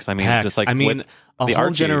pecs? I mean, pecs. Just like, a whole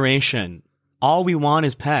Archie generation. All we want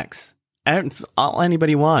is pecs. It's all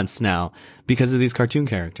anybody wants now because of these cartoon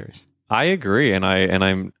characters. I agree, and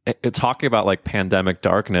I'm talking about like pandemic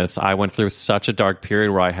darkness. I went through such a dark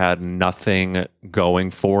period where I had nothing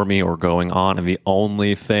going for me or going on, and the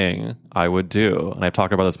only thing I would do, and I've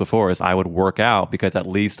talked about this before, is I would work out because at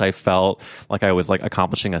least I felt like I was like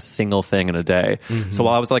accomplishing a single thing in a day. Mm-hmm. So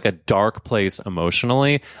while I was like a dark place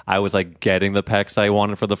emotionally, I was like getting the pecs I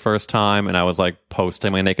wanted for the first time, and I was like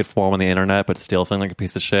posting my naked form on the internet, but still feeling like a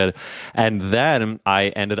piece of shit. And then I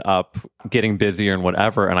ended up getting busier and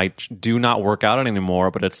whatever, and I do not work out anymore,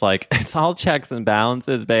 but it's like, it's all checks and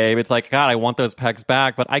balances, babe. It's like, God, I want those pecs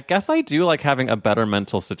back, but I guess I do like having a better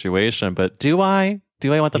mental situation, but do I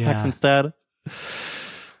want the pecs instead?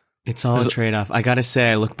 It's all a trade-off. I gotta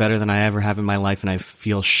say, I look better than I ever have in my life, and I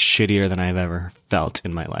feel shittier than I've ever felt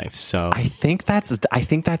in my life. So I think that's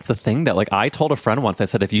the thing that, like, I told a friend once, I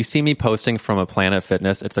said, if you see me posting from a Planet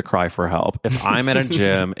Fitness, it's a cry for help. If I'm at a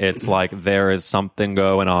gym, it's like there is something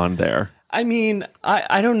going on there. I mean,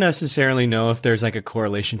 I don't necessarily know if there's like a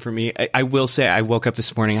correlation for me. I will say I woke up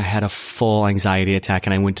this morning, I had a full anxiety attack,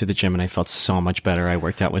 and I went to the gym and I felt so much better. I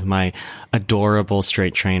worked out with my adorable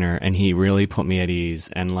straight trainer, and he really put me at ease.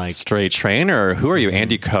 And like, straight trainer? Who are you,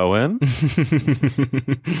 Andy Cohen?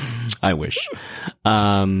 I wish.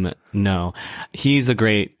 No, he's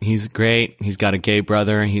great. He's got a gay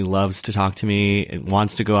brother. He loves to talk to me,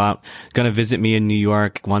 wants to go out, gonna visit me in New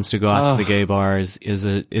York, wants to go out to the gay bars, is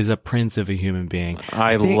a prince of a human being.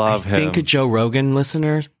 I love him. I think a Joe Rogan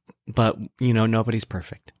listener, but you know, nobody's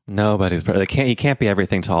perfect. Nobody's perfect. He can't be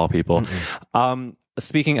everything to all people.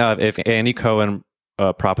 Speaking of, if Andy Cohen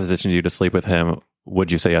propositioned you to sleep with him,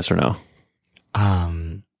 would you say yes or no?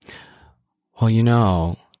 Well, you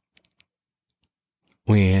know,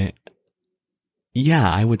 I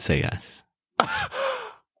would say yes.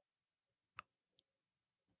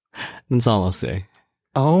 That's all I'll say.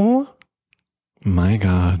 Oh my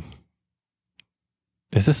God.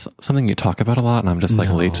 Is this something you talk about a lot? And I'm just like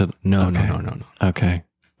late to... No. Okay.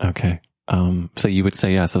 So you would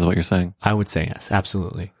say yes, is what you're saying? I would say yes,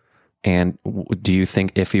 absolutely. And do you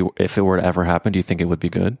think if it were to ever happen, do you think it would be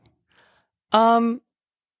good? Yeah,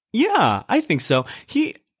 I think so.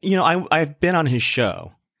 I've been on his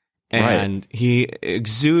show, and he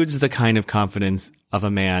exudes the kind of confidence of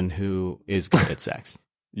a man who is good at sex.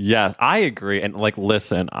 Yeah, I agree. And like,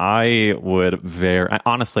 listen, I would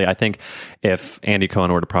honestly, I think if Andy Cohen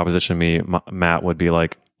were to proposition me, Matt would be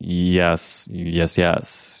like, yes. I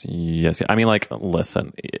mean, like,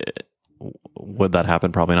 listen, would that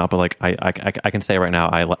happen? Probably not. But like, I can say right now,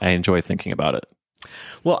 I enjoy thinking about it.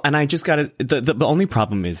 Well, and I just got the only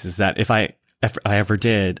problem is that if I ever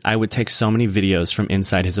did, I would take so many videos from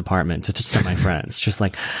inside his apartment to send my friends. Just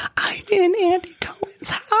like, I'm in Andy Cohen's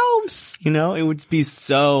house. You know, it would be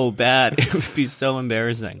so bad. It would be so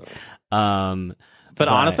embarrassing. But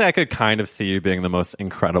honestly, I could kind of see you being the most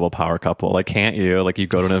incredible power couple. Like, can't you? Like, you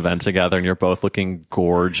go to an event together and you're both looking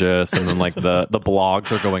gorgeous, and then like the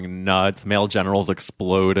blogs are going nuts. Male generals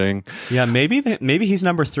exploding. Yeah, maybe he's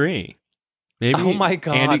number 3. Maybe. Oh my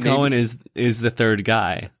God, Andy Cohen is the third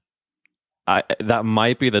guy. that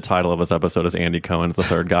might be the title of this episode is Andy Cohen's the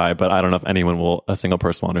third guy, but I don't know if a single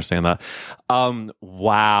person will understand that.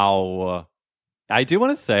 Wow. I do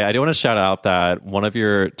want to shout out that one of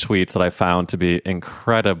your tweets that I found to be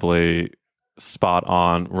incredibly spot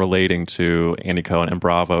on relating to Andy Cohen and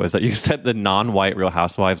Bravo is that you said the non-white Real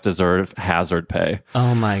Housewives deserve hazard pay.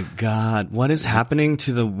 Oh my God. What is happening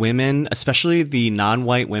to the women, especially the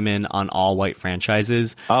non-white women on all white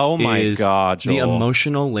franchises? Oh my God, Joel. The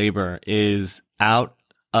emotional labor is out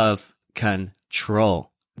of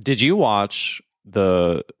control. Did you watch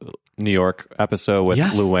the New York episode with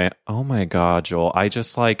Luann? Oh my God, Joel. I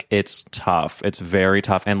just it's tough. It's very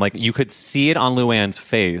tough. And you could see it on Luann's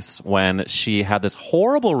face when she had this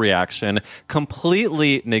horrible reaction,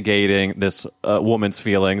 completely negating this woman's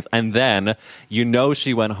feelings. And then,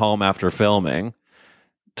 she went home after filming,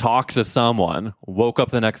 talked to someone, woke up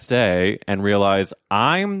the next day and realized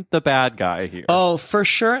I'm the bad guy here. Oh, for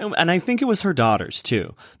sure. And I think it was her daughters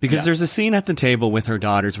too, because there's a scene at the table with her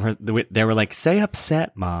daughters where they were like, say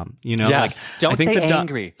upset, mom, Yes. Don't say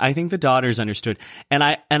angry. I think the daughters understood. And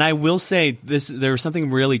I will say there was something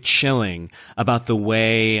really chilling about the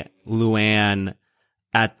way Luann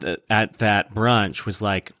at that brunch was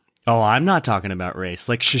like, oh, I'm not talking about race.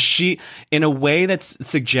 Like she in a way that's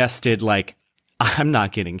suggested I'm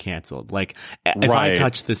not getting canceled. If I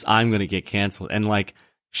touch this, I'm going to get canceled. And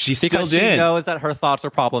she still did. She knows that her thoughts are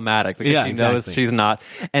problematic because she knows she's not.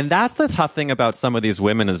 And that's the tough thing about some of these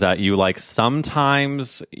women is that you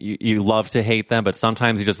sometimes you love to hate them, but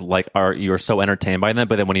sometimes you just you're so entertained by them.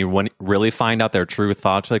 But then when you really find out their true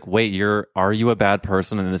thoughts, you're like, wait, are you a bad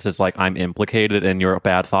person? And this is I'm implicated in your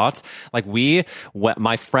bad thoughts.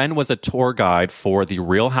 My friend was a tour guide for the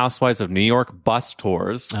Real Housewives of New York bus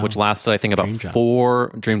tours, which lasted, I think, about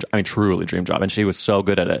truly dream job. And she was so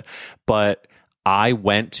good at it. But I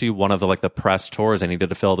went to one of the press tours. I needed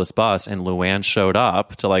to fill this bus, and Luann showed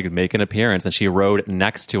up to make an appearance, and she rode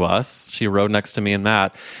next to us. She rode next to me and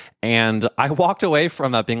Matt. And I walked away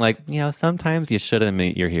from that being sometimes you shouldn't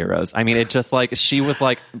meet your heroes. I mean, it just she was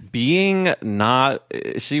being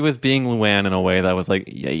Luann in a way that was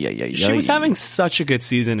yeah. She was having such a good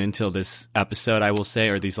season until this episode, I will say,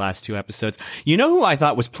 or these last two episodes. You know who I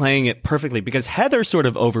thought was playing it perfectly? Because Heather sort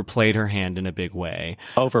of overplayed her hand in a big way.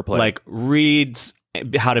 Overplayed. Reads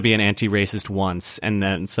How to Be an Anti-Racist once, and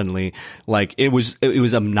then suddenly it was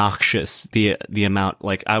obnoxious the amount.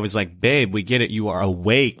 I was like, babe, we get it, you are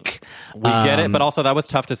awake, we get it. But also that was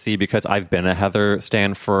tough to see because I've been a Heather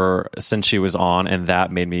stan since she was on, and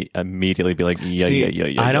that made me immediately be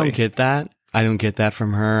yeah. I don't get that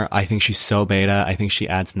from her. I think she's so beta. I think she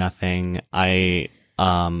adds nothing. I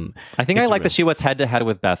think I like that she was head to head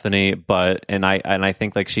with Bethany, and I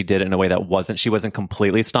think she did it in a way that she wasn't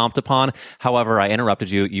completely stomped upon. However, I interrupted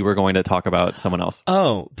you. You were going to talk about someone else.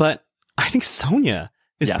 Oh, but I think Sonia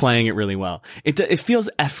is playing it really well. It feels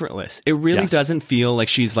effortless. It really doesn't feel like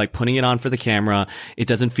she's putting it on for the camera. It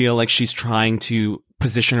doesn't feel like she's trying to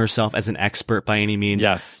position herself as an expert by any means.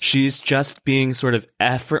 Yes. She's just being sort of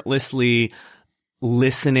effortlessly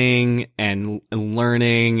listening and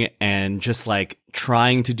learning and just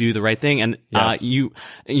trying to do the right thing. And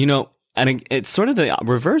and it's sort of the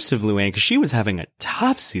reverse of Luann, because she was having a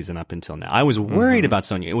tough season up until now. I was worried about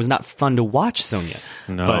Sonia. It was not fun to watch Sonia.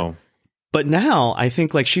 No. But now I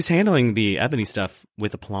think she's handling the Ebony stuff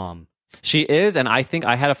with aplomb. She is, and I think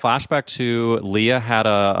I had a flashback to Leah had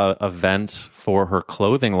a event for her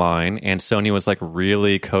clothing line, and Sonia was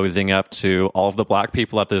really cozying up to all of the black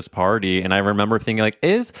people at this party. And I remember thinking,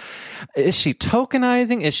 is she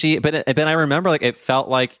tokenizing? Is she? But I remember it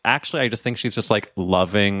felt actually I just think she's just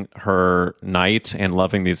loving her night and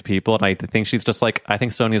loving these people, and I think she's just I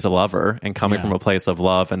think Sonia's a lover and coming from a place of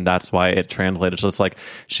love, and that's why it translated just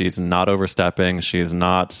she's not overstepping, she's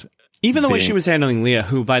not. Even the way she was handling Leah,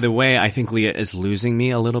 who, by the way, I think Leah is losing me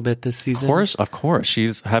a little bit this season. Of course.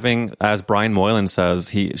 She's having, as Brian Moylan says,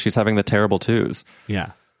 she's having the terrible twos.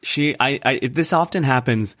 Yeah. This often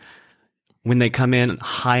happens when they come in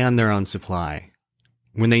high on their own supply.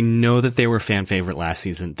 When they know that they were fan favorite last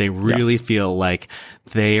season, they really feel like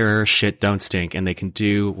their shit don't stink and they can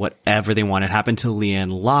do whatever they want. It happened to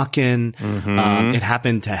Leanne Locken. Mm-hmm. It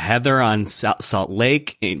happened to Heather on Salt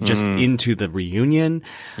Lake, just into the reunion.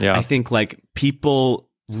 Yeah. I think people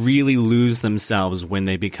really lose themselves when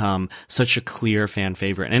they become such a clear fan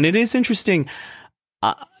favorite. And it is interesting.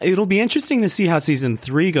 It'll be interesting to see how season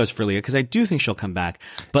 3 goes for Leah, because I do think she'll come back.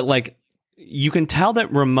 But you can tell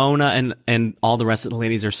that Ramona and all the rest of the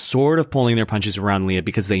ladies are sort of pulling their punches around Leah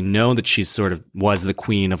because they know that she sort of was the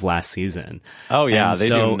queen of last season. Oh, yeah. They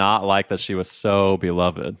do not like that she was so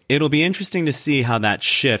beloved. It'll be interesting to see how that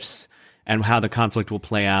shifts and how the conflict will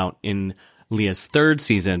play out in Leah's third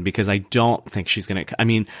season because I don't think she's going to, I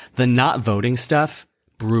mean, the not voting stuff,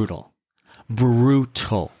 brutal.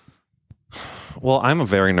 Well, I'm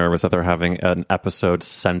very nervous that they're having an episode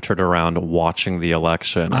centered around watching the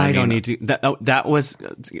election. I don't need to. That was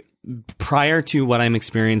prior to what I'm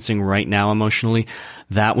experiencing right now emotionally.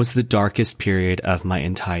 That was the darkest period of my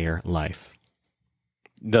entire life.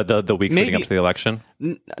 The week leading up to the election?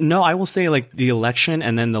 No, I will say like the election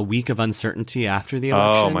and then the week of uncertainty after the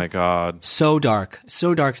election. Oh my God. So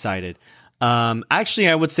dark-sided. Actually,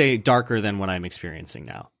 I would say darker than what I'm experiencing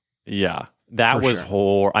now. Yeah. That was sure.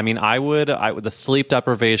 horrible. I mean, I would the sleep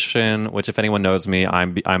deprivation, which if anyone knows me,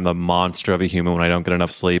 I'm the monster of a human when I don't get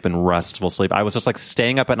enough sleep and restful sleep. I was just like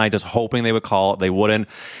staying up at night, just hoping they would call. They wouldn't.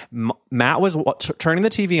 Matt was turning the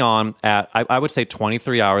TV on at, I would say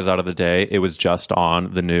 23 hours out of the day. It was just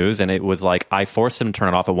on the news. And it was like, I forced him to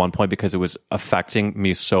turn it off at one point because it was affecting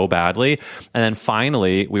me so badly. And then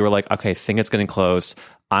finally we were like, okay, I think it's getting close.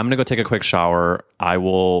 I'm going to go take a quick shower.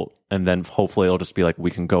 And then hopefully it'll just be like,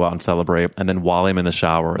 we can go out and celebrate. And then while I'm in the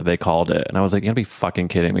shower, they called it. And I was like, you gotta be fucking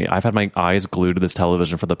kidding me. I've had my eyes glued to this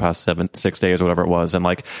television for the past 6 days or whatever it was. And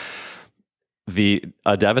like,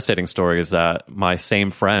 a devastating story is that my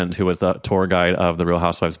same friend who was the tour guide of the Real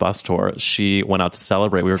Housewives bus tour, she went out to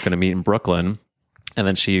celebrate. We were going to meet in Brooklyn. And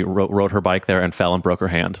then she rode her bike there and fell and broke her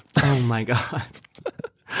hand. Oh my God.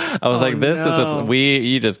 I was like, this is just,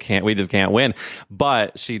 we just can't win.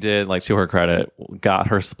 But she did, like, to her credit, got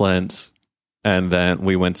her splint. And then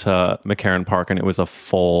we went to McCarran Park and it was a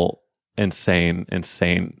full insane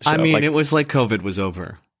show. I mean, it was like COVID was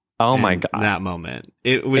over. Oh my God. That moment.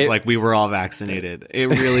 It was like we were all vaccinated. It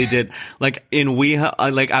really did. Like in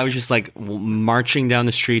WeHo, like I was just like marching down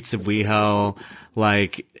the streets of WeHo.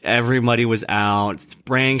 Like everybody was out,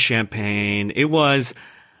 spraying champagne. It was,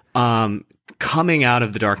 coming out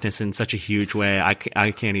of the darkness in such a huge way. I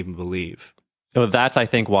can't even believe. So that's, I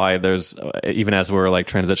think, why there's, even as we're like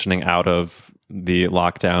transitioning out of the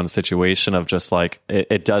lockdown situation of just like,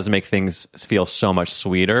 it does make things feel so much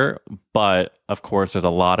sweeter. But of course, there's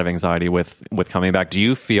a lot of anxiety with coming back. Do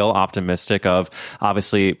you feel optimistic of,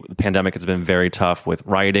 obviously, the pandemic has been very tough with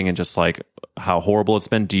writing and just like how horrible it's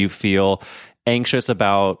been. Do you feel anxious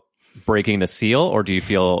about breaking the seal, or do you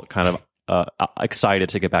feel kind of excited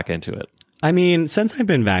to get back into it? I mean, since I've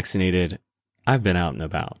been vaccinated, I've been out and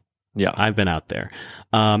about. Yeah. I've been out there.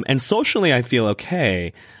 And socially, I feel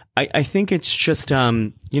okay. I think it's just,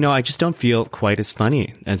 I just don't feel quite as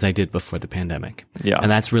funny as I did before the pandemic. Yeah. And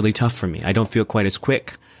that's really tough for me. I don't feel quite as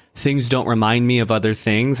quick. Things don't remind me of other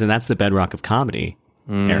things. And that's the bedrock of comedy,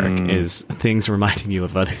 Eric, is things reminding you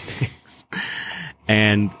of other things.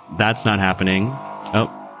 And that's not happening. Oh,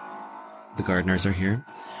 the gardeners are here.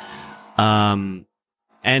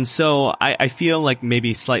 And so I feel like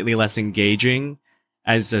maybe slightly less engaging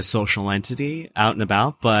as a social entity out and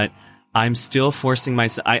about, but I'm still forcing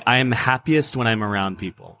myself. I am happiest when I'm around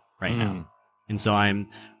people right now. And so I'm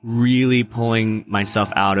really pulling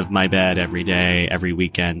myself out of my bed every day, every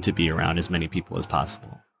weekend to be around as many people as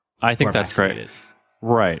possible. I think that's great.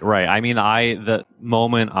 Right. I mean, the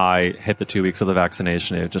moment I hit the 2 weeks of the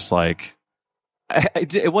vaccination, it just like,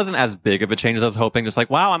 it wasn't as big of a change as I was hoping. Just like,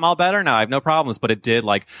 wow, I'm all better now. I have no problems. But it did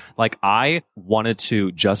like I wanted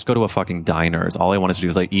to just go to a fucking diners. All I wanted to do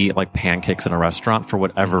was like eat like pancakes in a restaurant for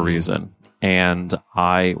whatever reason. And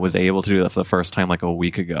I was able to do that for the first time like a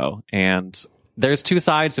week ago. And there's two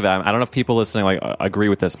sides to that. I don't know if people listening like agree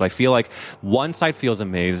with this, but I feel like one side feels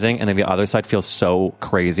amazing and then the other side feels so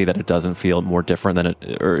crazy that it doesn't feel more different than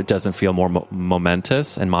it doesn't feel more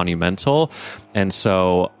momentous and monumental. And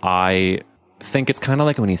so I think it's kind of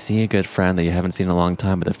like when you see a good friend that you haven't seen in a long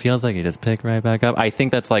time, but it feels like you just pick right back up. I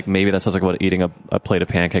think that's like, maybe that's just like what eating a plate of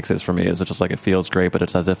pancakes is for me. Is it just like, it feels great, but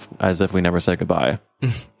it's as if we never said goodbye.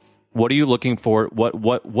 What are you looking for? What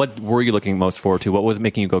were you looking most forward to? What was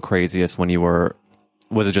making you go craziest when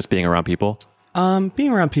was it just being around people?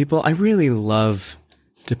 Being around people. I really love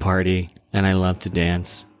to party and I love to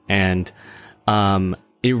dance. And,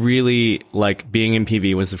 it really, like, being in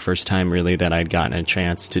PV was the first time really that I'd gotten a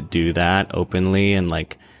chance to do that openly. And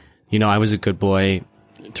like, I was a good boy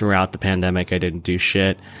throughout the pandemic. I didn't do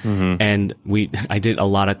shit. And I did a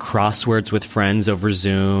lot of crosswords with friends over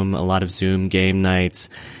Zoom, a lot of Zoom game nights.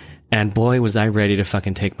 And boy, was I ready to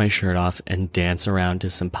fucking take my shirt off and dance around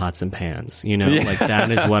to some pots and pans. Like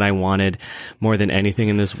that is what I wanted more than anything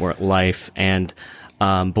in this life. And,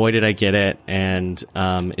 boy, did I get it. And,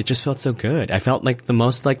 it just felt so good. I felt like the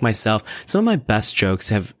most like myself. Some of my best jokes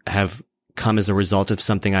have come as a result of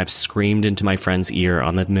something I've screamed into my friend's ear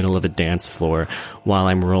on the middle of a dance floor while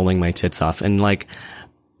I'm rolling my tits off. And like,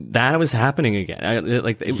 that was happening again. It felt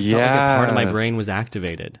like a part of my brain was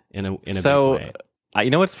activated in a big way. You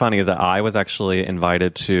know what's funny is that I was actually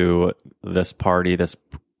invited to this party, this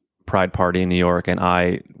Pride party in New York, and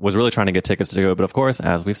I was really trying to get tickets to go, but of course,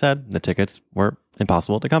 as we've said, the tickets were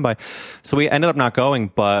impossible to come by. So we ended up not going,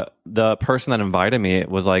 but the person that invited me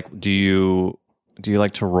was like, do you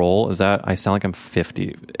like to roll? I sound like I'm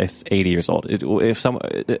 50, 80 years old.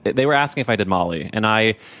 They were asking if I did Molly, and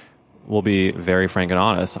I will be very frank and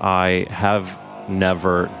honest. I have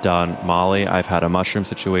never done Molly. I've had a mushroom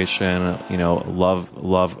situation,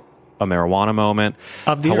 love a marijuana moment.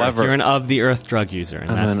 However, you're an of the earth drug user, and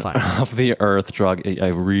that's fine. Of the earth drug. I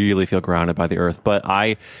really feel grounded by the earth. But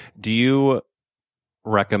do you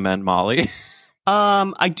recommend Molly?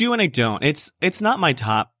 I do and I don't. It's not my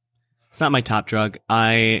top drug.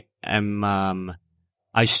 I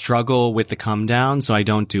struggle with the come down, so I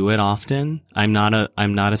don't do it often. I'm not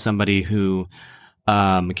a somebody who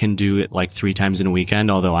can do it like 3 times in a weekend,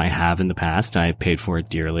 although I have in the past. I've paid for it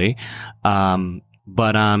dearly.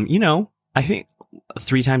 But I think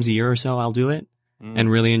 3 times a year or so I'll do it and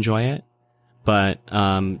really enjoy it. But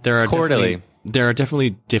there are definitely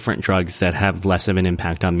different drugs that have less of an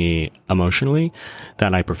impact on me emotionally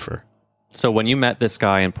that I prefer. So when you met this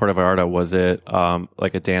guy in Puerto Vallarta, was it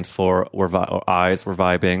like a dance floor where eyes were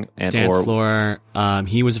vibing? Floor.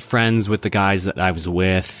 He was friends with the guys that I was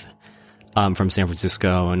with from San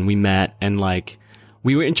Francisco, and we met and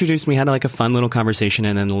we were introduced. We had a fun little conversation,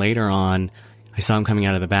 and then later on, I saw him coming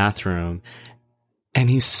out of the bathroom, and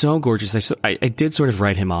he's so gorgeous. I did sort of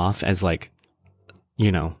write him off as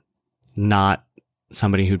not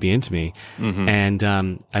somebody who'd be into me. Mm-hmm. And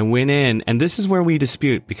I went in, and this is where we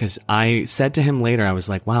dispute, because I said to him later, I was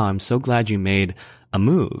like, wow, I'm so glad you made a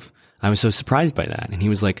move. I was so surprised by that. And he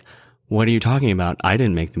was like, what are you talking about? I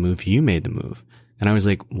didn't make the move. You made the move. And I was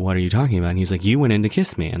like, what are you talking about? And he was like, you went in to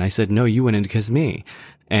kiss me. And I said, no, you went in to kiss me.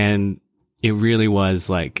 And it really was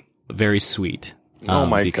very sweet. Oh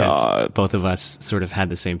my because God. Both of us sort of had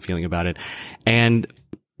the same feeling about it. And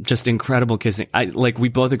just incredible kissing. We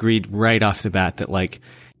both agreed right off the bat that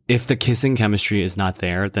if the kissing chemistry is not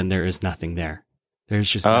there, then there is nothing there. There's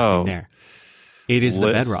just nothing there. It is the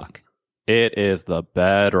bedrock. It is the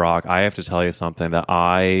bedrock. I have to tell you something that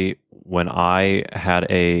when I had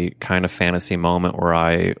a kind of fantasy moment where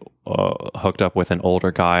I hooked up with an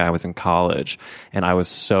older guy. I was in college, and I was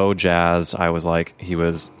so jazzed. I was like, he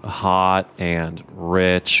was hot and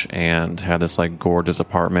rich and had this gorgeous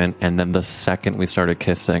apartment. And then the second we started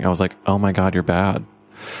kissing, I was like, oh my God, you're bad.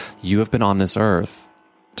 You have been on this earth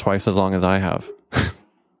twice as long as I have.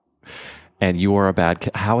 And you are a bad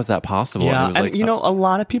kid. How is that possible? Yeah, and a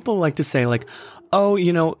lot of people like to say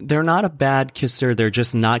oh, they're not a bad kisser. They're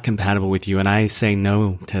just not compatible with you. And I say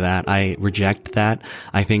no to that. I reject that.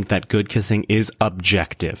 I think that good kissing is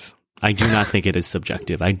objective. I do not think it is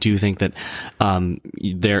subjective. I do think that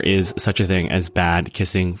there is such a thing as bad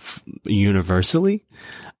kissing universally.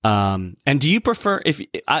 And do you prefer,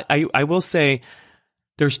 I will say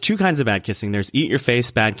there's 2 kinds of bad kissing. There's eat your face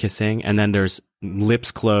bad kissing, and then there's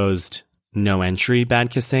lips closed, no entry bad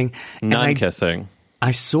kissing. None kissing.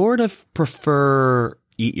 I sort of prefer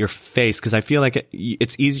eat your face because I feel like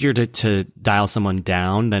it's easier to dial someone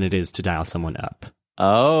down than it is to dial someone up.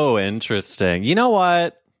 Oh, interesting. You know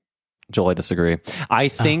what? Joel, I disagree. I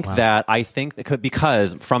think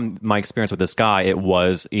because from my experience with this guy, it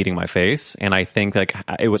was eating my face. And I think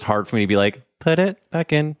it was hard for me to be like, put it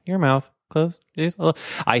back in your mouth. Close.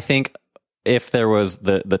 I think if there was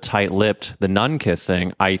the tight-lipped, the nun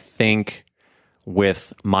kissing, I think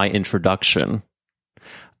with my introduction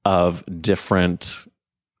of different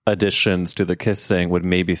additions to the kissing would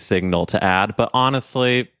maybe signal to add. But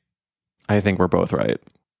honestly, I think we're both right.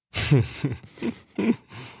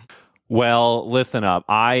 Well, listen up.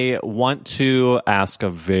 I want to ask a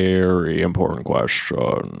very important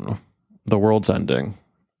question. The world's ending.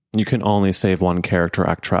 You can only save one character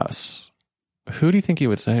actress. Who do you think you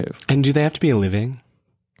would save? And do they have to be living?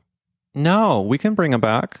 No, we can bring them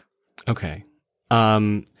back. Okay.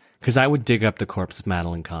 Because I would dig up the corpse of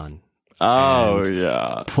Madeline Kahn. Oh,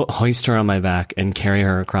 yeah. Hoist her on my back and carry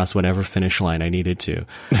her across whatever finish line I needed to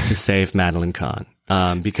save Madeline Kahn.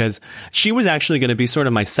 Because she was actually going to be sort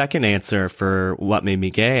of my second answer for what made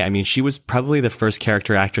me gay. I mean, she was probably the first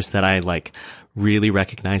character actress that I really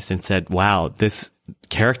recognized and said, wow, this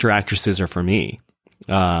character actresses are for me.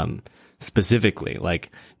 Specifically,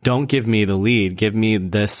 don't give me the lead, give me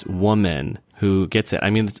this woman who gets it.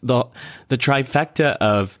 I mean, the trifecta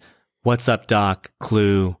of What's Up, Doc,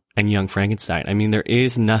 Clue, and Young Frankenstein. I mean, there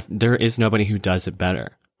is nobody who does it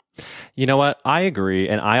better. You know what? I agree.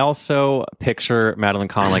 And I also picture Madeline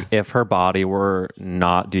Kahn, like if her body were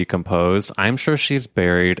not decomposed, I'm sure she's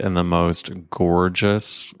buried in the most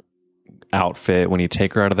gorgeous outfit. When you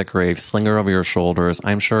take her out of the grave, sling her over your shoulders,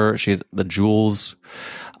 I'm sure she's the jewels.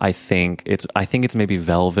 I think it's maybe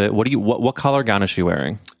velvet. What color gown is she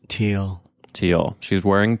wearing? Teal. She's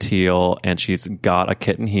wearing teal, and she's got a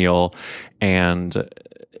kitten heel. And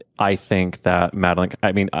I think that Madeline,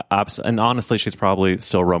 and honestly, she's probably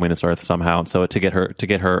still roaming this earth somehow. So to get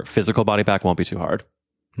her physical body back won't be too hard.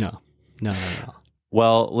 No.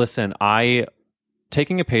 Well, listen,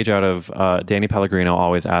 taking a page out of Danny Pellegrino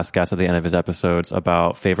always asks guests at the end of his episodes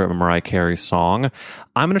about favorite Mariah Carey song.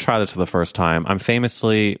 I'm going to try this for the first time. I'm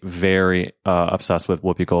famously very obsessed with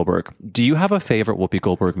Whoopi Goldberg. Do you have a favorite Whoopi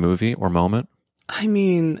Goldberg movie or moment? I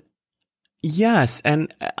mean, yes.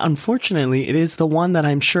 And unfortunately, it is the one that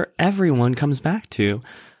I'm sure everyone comes back to,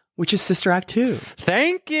 which is Sister Act 2.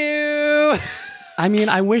 Thank you. I mean,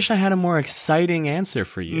 I wish I had a more exciting answer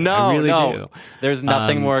for you. I really do. There's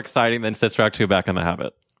nothing more exciting than Sister Act 2 Back in the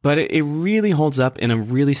Habit. But it really holds up in a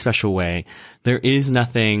really special way. There is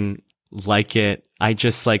nothing like it. I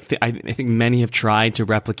just I think many have tried to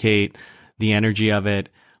replicate the energy of it,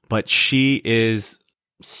 but she is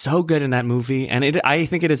so good in that movie. And I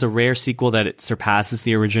think it is a rare sequel that it surpasses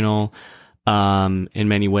the original in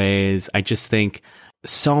many ways. I just think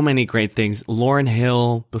so many great things. Lauryn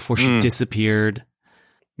Hill before she disappeared.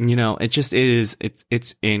 You know, it just is.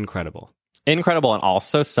 It's incredible. Incredible. And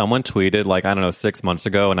also someone tweeted 6 months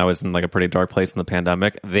ago, and I was in a pretty dark place in the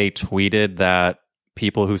pandemic. They tweeted that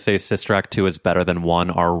people who say Sister Act 2 is better than 1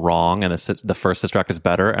 are wrong, and the first Sister Act is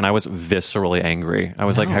better. And I was viscerally angry. I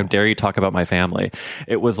was like, how dare you talk about my family?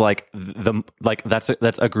 It was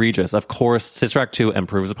that's egregious. Of course, Sister Act 2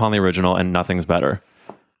 improves upon the original, and nothing's better.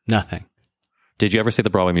 Nothing. Did you ever see the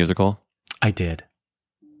Broadway musical? I did.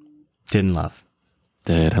 Didn't love.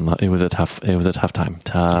 It was a tough time.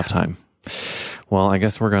 Time. Well, I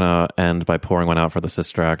guess we're going to end by pouring one out for the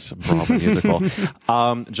Sister Act Broadway musical.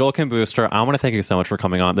 Joel Kim Booster, I want to thank you so much for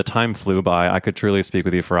coming on. The time flew by. I could truly speak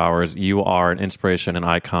with you for hours. You are an inspiration, an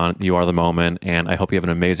icon. You are the moment. And I hope you have an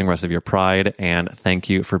amazing rest of your Pride. And thank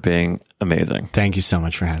you for being amazing. Thank you so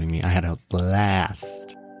much for having me. I had a blast.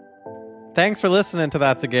 Thanks for listening to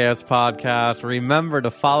That's a Gay Ass Podcast. Remember to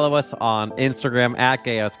follow us on Instagram at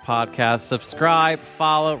Gay Ass Podcast. Subscribe,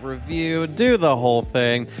 follow, review, do the whole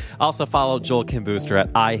thing. Also follow Joel Kim Booster at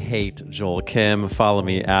I Hate Joel Kim. Follow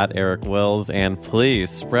me at Eric Wills. And please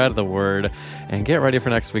spread the word and get ready for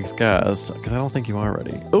next week's guest, because I don't think you are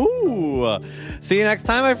ready. Ooh! See you next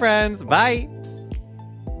time, my friends. Bye!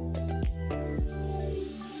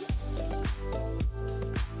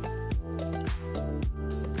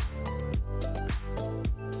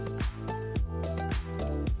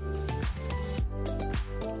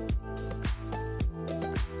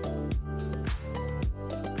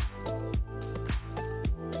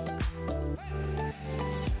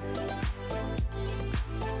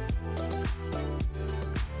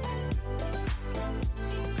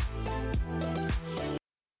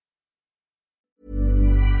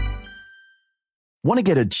 Want to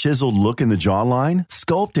get a chiseled look in the jawline?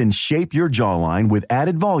 Sculpt and shape your jawline with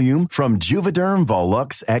added volume from Juvederm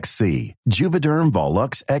Volux XC. Juvederm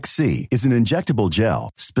Volux XC is an injectable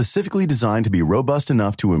gel specifically designed to be robust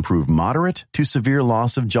enough to improve moderate to severe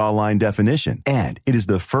loss of jawline definition. And it is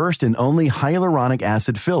the first and only hyaluronic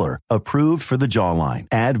acid filler approved for the jawline.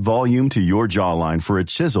 Add volume to your jawline for a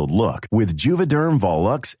chiseled look with Juvederm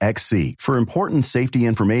Volux XC. For important safety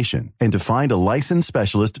information and to find a licensed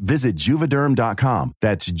specialist, visit Juvederm.com.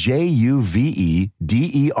 That's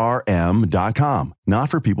Juvederm.com. Not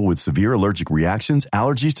for people with severe allergic reactions,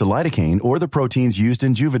 allergies to lidocaine, or the proteins used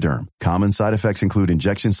in Juvederm. Common side effects include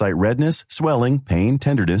injection site redness, swelling, pain,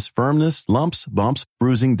 tenderness, firmness, lumps, bumps,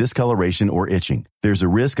 bruising, discoloration, or itching. There's a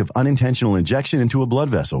risk of unintentional injection into a blood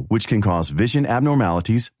vessel, which can cause vision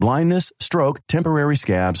abnormalities, blindness, stroke, temporary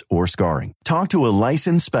scabs, or scarring. Talk to a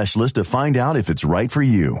licensed specialist to find out if it's right for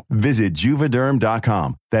you. Visit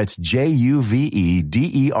Juvederm.com. That's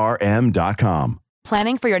Juvederm.com.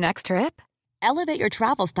 Planning for your next trip? Elevate your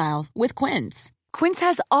travel style with Quince. Quince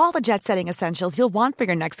has all the jet-setting essentials you'll want for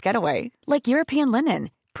your next getaway, like European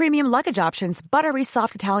linen, premium luggage options, buttery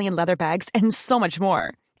soft Italian leather bags, and so much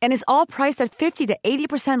more. And is all priced at 50 to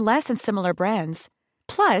 80% less than similar brands.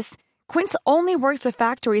 Plus, Quince only works with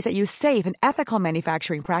factories that use safe and ethical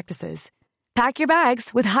manufacturing practices. Pack your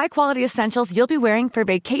bags with high-quality essentials you'll be wearing for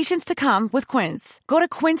vacations to come with Quince. Go to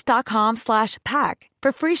quince.com/pack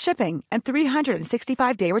for free shipping and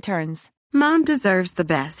 365-day returns. Mom deserves the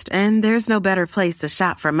best, and there's no better place to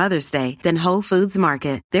shop for Mother's Day than Whole Foods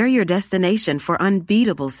Market. They're your destination for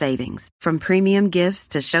unbeatable savings, from premium gifts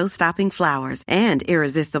to show-stopping flowers and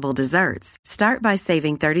irresistible desserts. Start by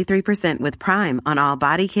saving 33% with Prime on all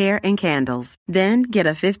body care and candles. Then get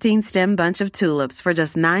a 15-stem bunch of tulips for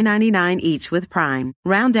just $9.99 each with Prime.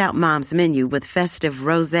 Round out Mom's menu with festive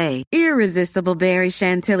rosé, irresistible berry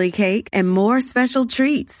chantilly cake, and more special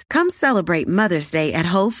treats. Come celebrate Mother's Day at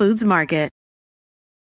Whole Foods Market.